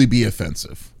truly be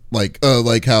offensive. like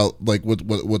how like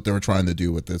what they were trying to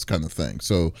do with this kind of thing.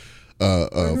 So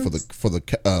for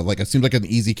the like it seems like an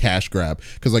easy cash grab,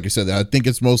 because like I said, I think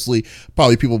it's mostly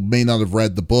probably people may not have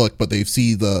read the book, but they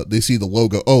see the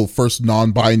logo, oh, first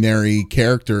non-binary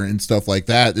character and stuff like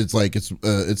that. It's like it's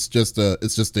just a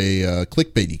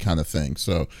clickbaity kind of thing.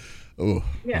 So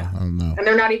yeah, I don't know. And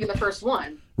they're not even the first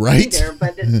one, right? Either,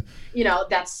 but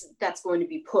that's going to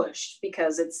be pushed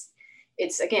because it's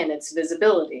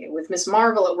visibility. With Miss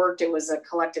Marvel, it worked. It was a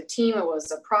collective team. It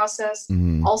was a process.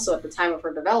 Mm-hmm. Also, at the time of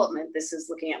her development, this is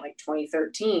looking at like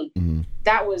 2013. Mm-hmm.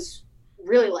 That was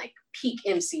really like peak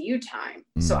MCU time.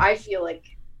 Mm-hmm. So I feel like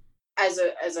as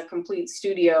a complete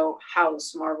studio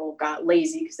house, Marvel got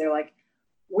lazy because they're like,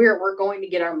 we're going to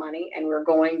get our money and we're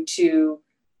going to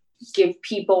give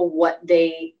people what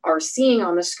they are seeing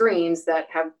on the screens that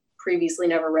have previously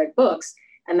never read books.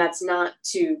 And that's not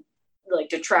to like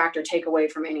detract or take away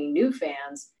from any new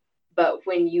fans, but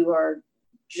when you are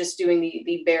just doing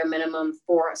the bare minimum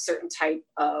for a certain type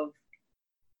of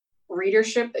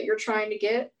readership that you're trying to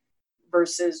get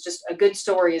versus just a good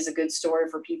story is a good story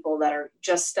for people that are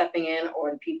just stepping in,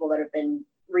 or the people that have been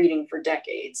reading for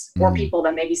decades, or people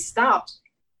that maybe stopped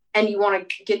and you want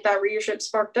to get that readership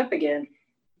sparked up again.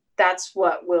 That's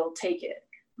what will take it.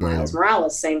 Miles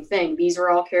Morales, same thing. These are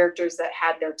all characters that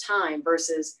had their time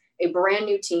versus a brand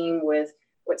new team with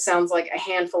what sounds like a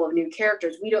handful of new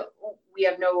characters. We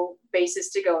have no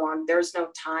basis to go on. There's no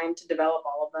time to develop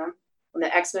all of them. When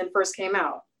the X-Men first came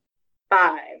out,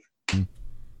 5.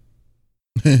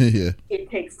 Yeah.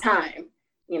 It takes time.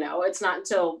 It's not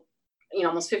until,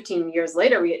 almost 15 years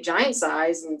later, we get Giant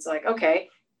Size and it's like, okay.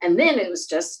 And then it was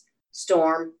just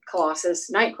Storm, Colossus,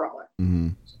 Nightcrawler.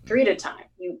 3 at a time.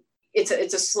 It's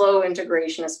a slow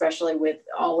integration, especially with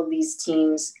all of these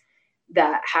teams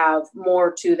that have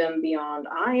more to them beyond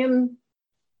I am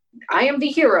the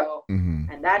hero,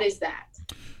 and that is that.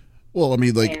 Well, I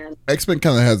mean, like X-Men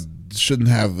kind of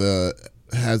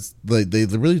they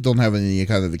really don't have any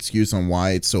kind of excuse on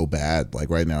why it's so bad. Like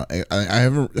right now, I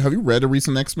haven't. Have you read a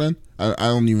recent X-Men? I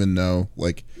don't even know.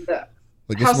 Like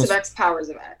House of X, Powers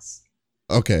of X.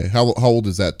 Okay, how old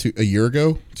is that? 2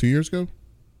 years ago?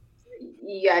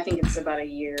 Yeah, I think it's about a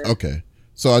year. Okay.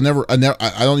 So I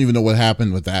don't even know what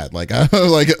happened with that. Like,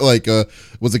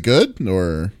 was it good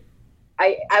or?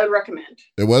 I would recommend.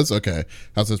 It was okay.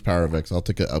 House of Power of X. I'll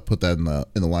put that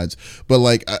in the lines. But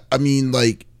like, I mean,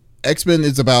 like X-Men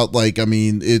is about like, I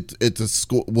mean, it's a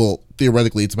school. Well,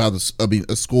 theoretically, it's about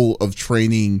a school of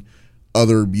training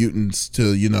other mutants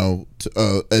to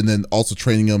and then also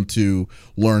training them to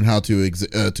learn how to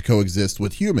coexist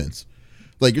with humans.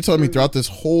 Like you're telling me throughout this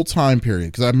whole time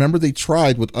period, because I remember they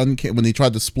tried with when they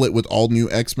tried to split with all new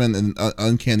X-Men and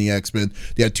Uncanny X-Men,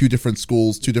 they had 2 different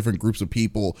schools, 2 different groups of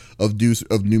people of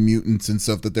new mutants and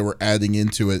stuff that they were adding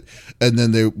into it, and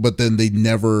then they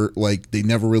never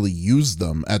really used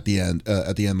them at the end.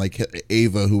 Like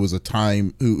Ava, who was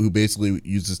who basically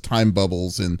uses time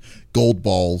bubbles and gold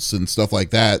balls and stuff like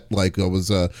that. Like it was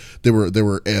they were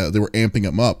amping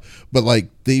them up, but like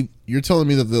you're telling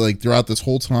me that like throughout this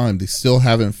whole time they still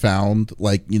haven't found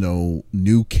like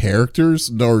new characters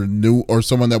or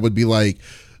someone that would be like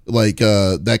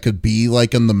that could be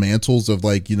like in the mantles of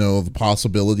like the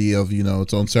possibility of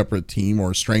its own separate team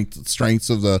or strengths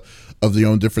of the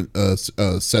own different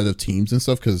set of teams and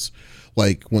stuff. Because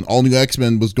like when All New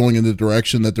X-Men was going in the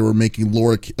direction that they were making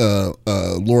Laura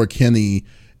Kinney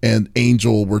and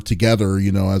Angel were together,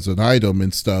 as an item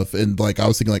and stuff, and like I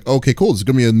was thinking like, okay, cool, this is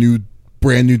gonna be a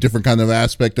brand new different kind of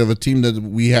aspect of a team that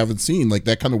we haven't seen, like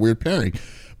that kind of weird pairing.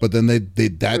 But then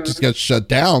that just got shut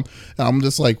down, and I'm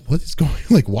just like, what is going,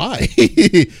 like, why?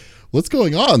 What's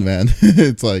going on, man?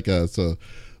 It's like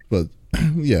but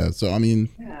yeah, so I mean,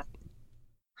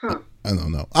 I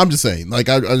don't know. I'm just saying, like,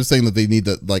 I'm just saying that they need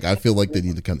to, like, I feel like they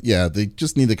need to they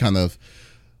just need to kind of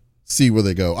see where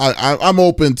they go. I'm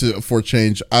open for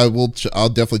change. I'll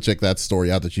definitely check that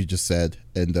story out that you just said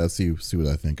and see what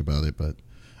I think about it. But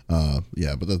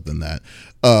but other than that,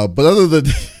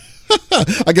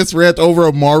 I guess rant over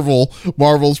a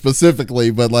Marvel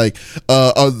specifically. But like,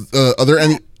 are there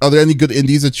any good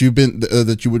indies that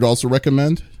that you would also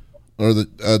recommend or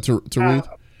to read,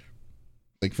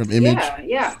 like from Image?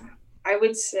 Yeah, I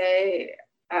would say.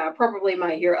 Probably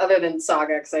My Hero, other than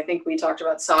Saga, because I think we talked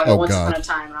about Saga once upon a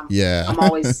time. I'm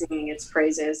always singing its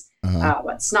praises.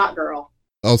 But Snot Girl.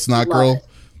 Oh, Snot Girl.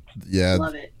 Yeah,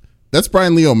 love it. That's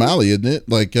Brian Lee O'Malley, isn't it?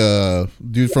 Like,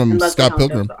 dude from Scott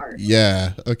Pilgrim.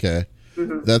 Yeah. Okay.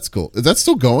 Mm-hmm. That's cool. Is that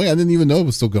still going? I didn't even know it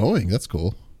was still going. That's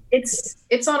cool.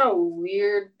 It's on a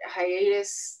weird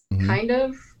hiatus, kind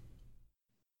of.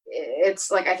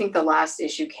 It's like I think the last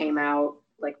issue came out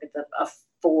like with a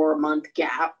 4-month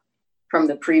gap from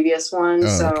the previous one. Oh,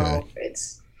 so okay.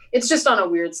 it's just on a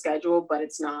weird schedule, but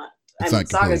it's not. It's not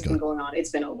Saga's been going on. It's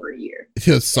been over a year.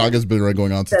 Yeah, Saga's been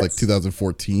going on since like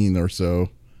 2014 or so.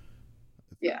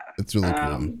 Yeah. It's really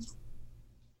cool.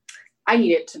 I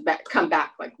need it to come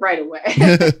back like right away.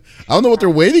 I don't know what they're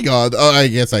waiting on. Oh, I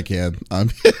guess I can.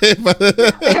 It's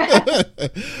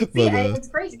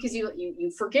crazy because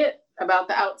you forget about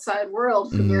the outside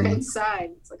world when you're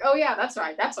inside. It's like, oh yeah, that's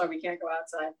right. That's why we can't go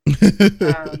outside.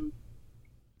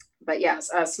 But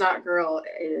yes, Snot Girl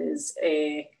is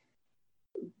a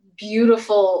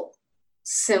beautiful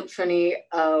symphony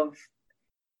of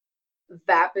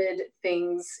vapid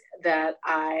things that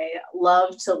I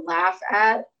love to laugh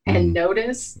at and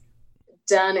notice,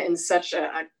 done in such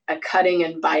a cutting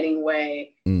and biting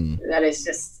way that is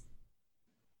just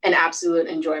an absolute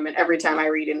enjoyment every time I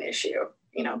read an issue.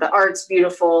 You know, the art's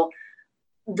beautiful.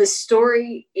 The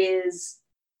story is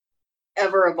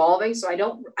ever evolving, so I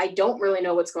don't really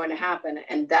know what's going to happen,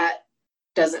 and that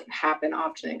doesn't happen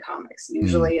often in comics.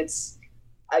 Usually it's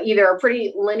either a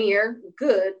pretty linear,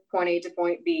 good point A to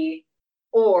point B,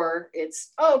 or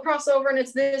it's, crossover and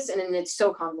it's this, and then it's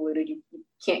so convoluted you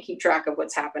can't keep track of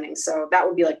what's happening. So that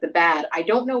would be like the bad. I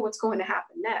don't know what's going to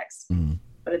happen next.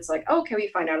 But it's like, can we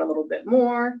find out a little bit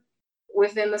more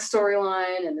within the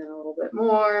storyline, and then a little bit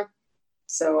more.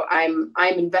 So I'm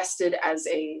invested as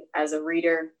a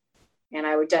reader, and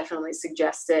I would definitely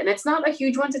suggest it. And it's not a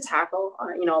huge one to tackle. A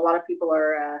lot of people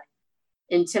are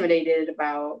intimidated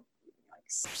about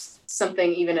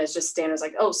something even as just standards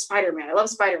like, Spider-Man. I love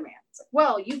Spider-Man. It's like,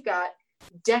 well, you've got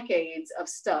decades of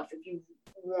stuff if you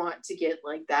want to get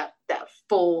like that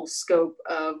full scope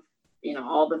of,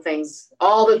 all the things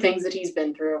that he's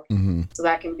been through. So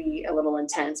that can be a little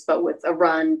intense, but with a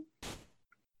run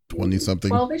 20 something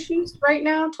 12 issues right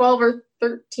now, 12 or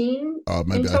 13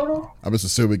 in total. I was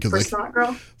assuming because Snot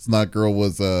Girl. Snot Girl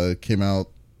was came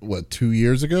out 2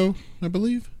 years ago, I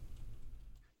believe.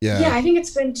 Yeah, I think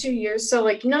it's been 2 years. So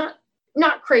like not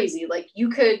crazy. Like you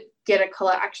could get a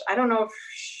collection. I don't know if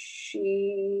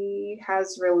she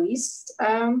has released.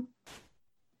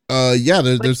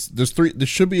 There's three. There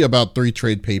should be about 3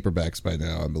 trade paperbacks by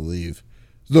now, I believe.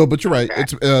 No, but you're right.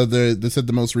 It's they said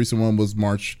the most recent one was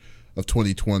March of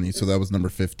 2020, so that was number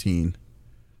 15.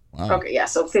 Wow. Okay, yeah,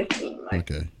 so 15.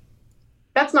 Okay.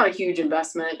 That's not a huge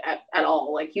investment at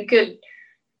all. Like you could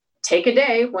take a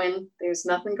day when there's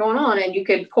nothing going on, and you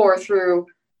could pour through,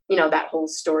 that whole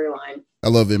storyline. I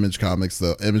love Image Comics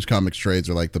though. Image Comics trades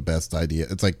are like the best idea.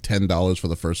 It's like $10 for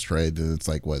the first trade, and it's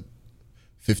like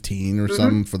 15 or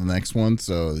something for the next one.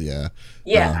 So yeah,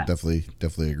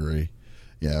 definitely agree.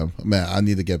 Yeah, man, I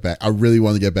need to get back. I really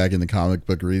want to get back into comic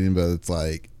book reading, but it's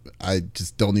like I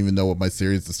just don't even know what my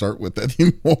series to start with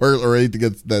anymore, or anything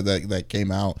that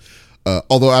came out.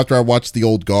 Although after I watched The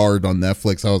Old Guard on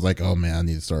Netflix, I was like, oh man, I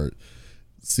need to start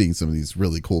seeing some of these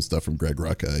really cool stuff from Greg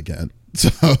Rucka again.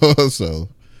 So,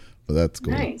 but that's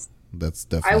cool. Nice. That's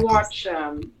definitely. I watch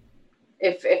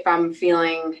if I'm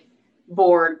feeling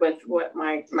bored with what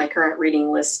my current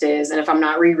reading list is, and if I'm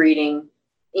not rereading,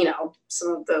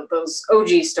 some of those OG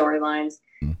storylines,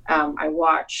 I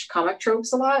watch Comic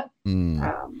Tropes a lot.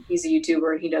 He's a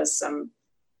YouTuber, and he does some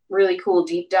really cool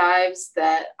deep dives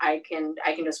that I can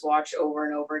just watch over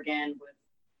and over again.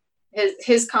 With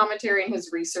his commentary and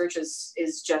his research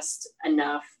is just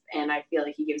enough, and I feel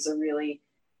like he gives a really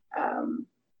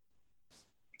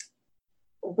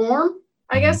warm,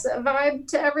 I guess, vibe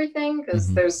to everything,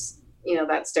 because there's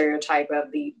that stereotype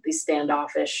of the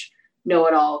standoffish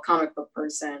know-it-all comic book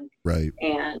person, right?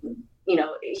 And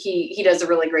he does a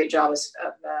really great job of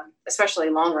especially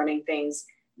long-running things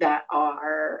that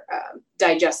are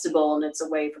digestible, and it's a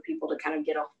way for people to kind of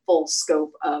get a full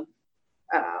scope of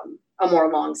a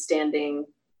more long-standing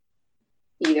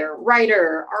either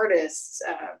writer, artist,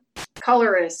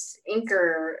 colorist,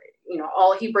 inker.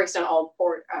 He breaks down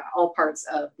all parts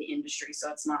of the industry,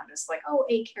 so it's not just like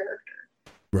a character.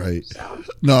 Right. So.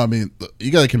 No, I mean, you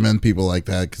got to commend people like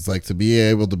that, because to be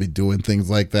able to be doing things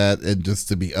like that and just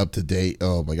to be up to date.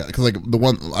 Oh my God. Because the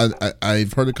one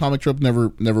I've heard of Comic Trope,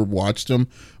 never watched them,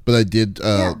 but I did.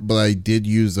 But I did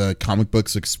use Comic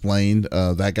Books Explained.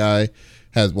 That guy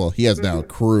he has now a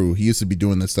crew. He used to be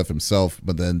doing this stuff himself,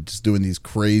 but then just doing these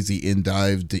crazy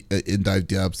in-dive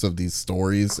depths of these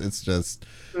stories. It's just,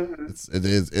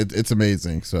 it's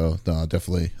amazing. So no, I'll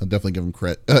definitely give him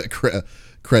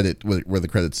credit where the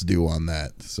credit's due on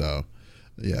that. So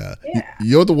yeah.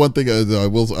 The one thing I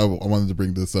wanted to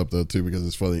bring this up though too, because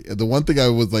it's funny. The one thing I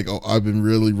was like, I've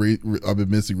been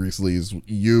missing recently is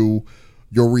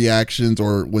your reactions,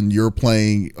 or when you're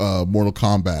playing Mortal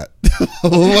Kombat.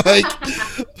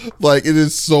 Like, it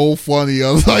is so funny.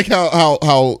 I was like,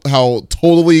 how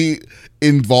totally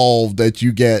involved that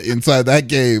you get inside that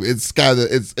game. It's kind of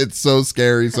it's so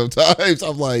scary sometimes.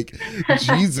 I'm like,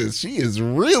 Jesus, she is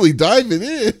really diving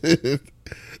in.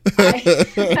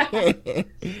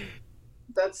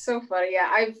 That's so funny. Yeah,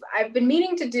 I've been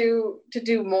meaning to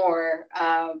do more.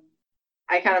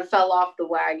 I kind of fell off the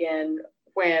wagon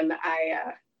when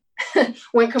I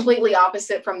went completely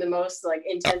opposite from the most like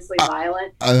intensely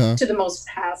violent to the most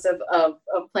passive of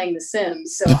playing The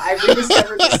Sims. So I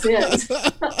rediscovered The Sims.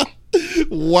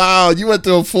 Wow, you went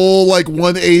to a full like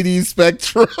 180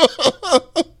 spectrum.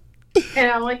 And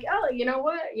I'm like, oh, you know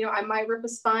what? I might rip a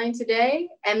spine today,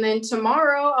 and then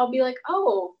tomorrow I'll be like,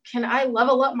 oh, can I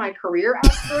level up my career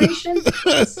aspirations?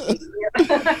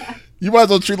 You might as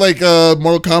well treat like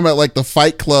Mortal Kombat like the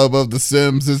Fight Club of The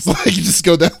Sims. It's like you just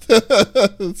go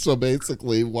down. So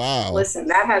basically, wow. Listen,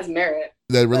 that has merit.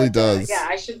 That really does. Yeah,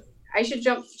 I should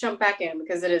jump back in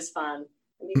because it is fun.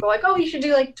 And people are like, oh, you should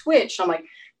do like Twitch. I'm like,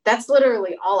 that's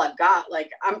literally all I've got. Like,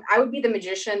 I would be the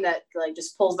magician that like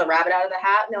just pulls the rabbit out of the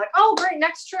hat, and they're like, "Oh, great,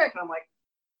 next trick." And I'm like,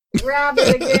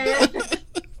 "Rabbit again."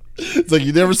 It's like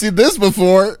you never seen this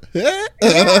before. Yeah.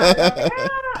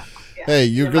 Hey,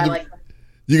 you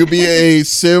could be a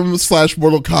Sim /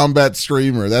 Mortal Kombat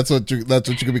streamer. That's what you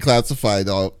could be classified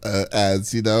as.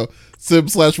 Sim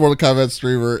 / Mortal Kombat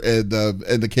streamer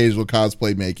and occasional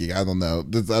cosplay making. I don't know.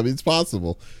 It's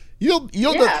possible. You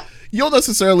don't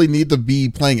necessarily need to be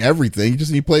playing everything. You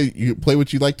just need to play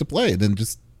what you like to play, and then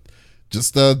just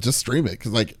stream it.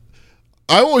 Because like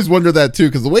I always wonder that too.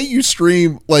 Because the way you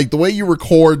stream, like the way you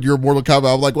record your Mortal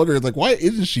Kombat, I'm like wondering like why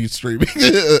isn't she streaming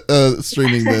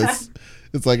streaming this?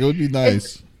 It's like it would be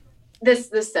nice. This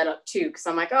setup too. Because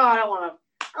I'm like, oh, I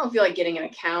don't feel like getting an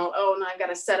account. Oh, no, I've got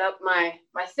to set up my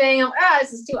thing.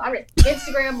 This is too. I'm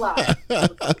Instagram Live.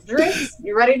 Drinks,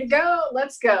 you ready to go?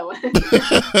 Let's go.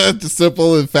 Just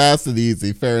simple and fast and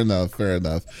easy. Fair enough.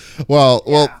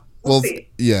 Well, see.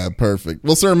 Yeah, perfect.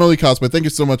 Well, Ceremony Cosplay, thank you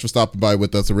so much for stopping by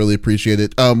with us. I really appreciate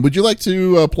it. Would you like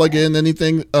to plug in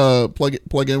anything?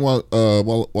 Plug in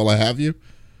while I have you.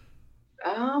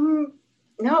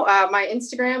 No, my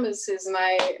Instagram is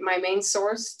my main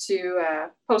source to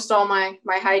post all my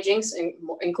hijinks,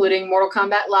 including Mortal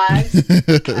Kombat Live,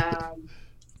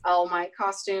 all my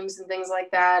costumes and things like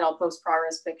that. I'll post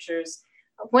progress pictures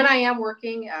when I am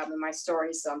working in my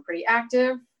stories, so I'm pretty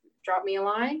active. Drop me a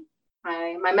line.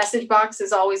 My message box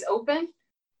is always open.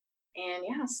 And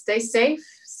yeah, stay safe,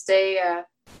 stay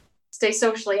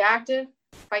socially active,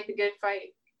 fight the good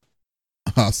fight.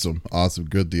 Awesome.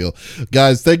 Good deal.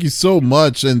 Guys, thank you so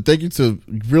much. And thank you to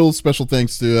real special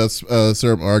thanks to us,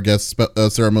 our guest,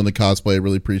 Ceremony Cosplay. I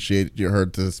really appreciate her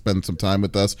to spend some time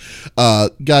with us.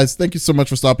 Guys, thank you so much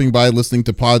for stopping by, listening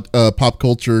to Pop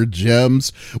Culture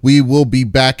Gems. We will be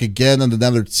back again at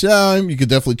another time. You can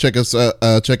definitely check us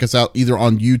out either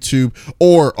on YouTube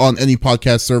or on any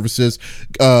podcast services,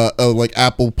 like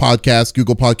Apple Podcasts,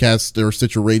 Google Podcasts, or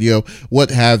Stitcher Radio,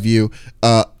 what have you.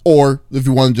 Or if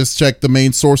you want to just check the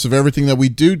main source of everything that we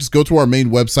do, just go to our main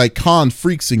website,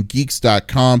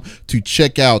 confreaksandgeeks.com, to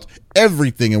check out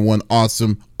everything in one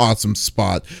awesome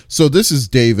spot. So this is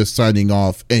Davis signing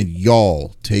off, and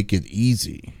y'all take it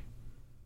easy.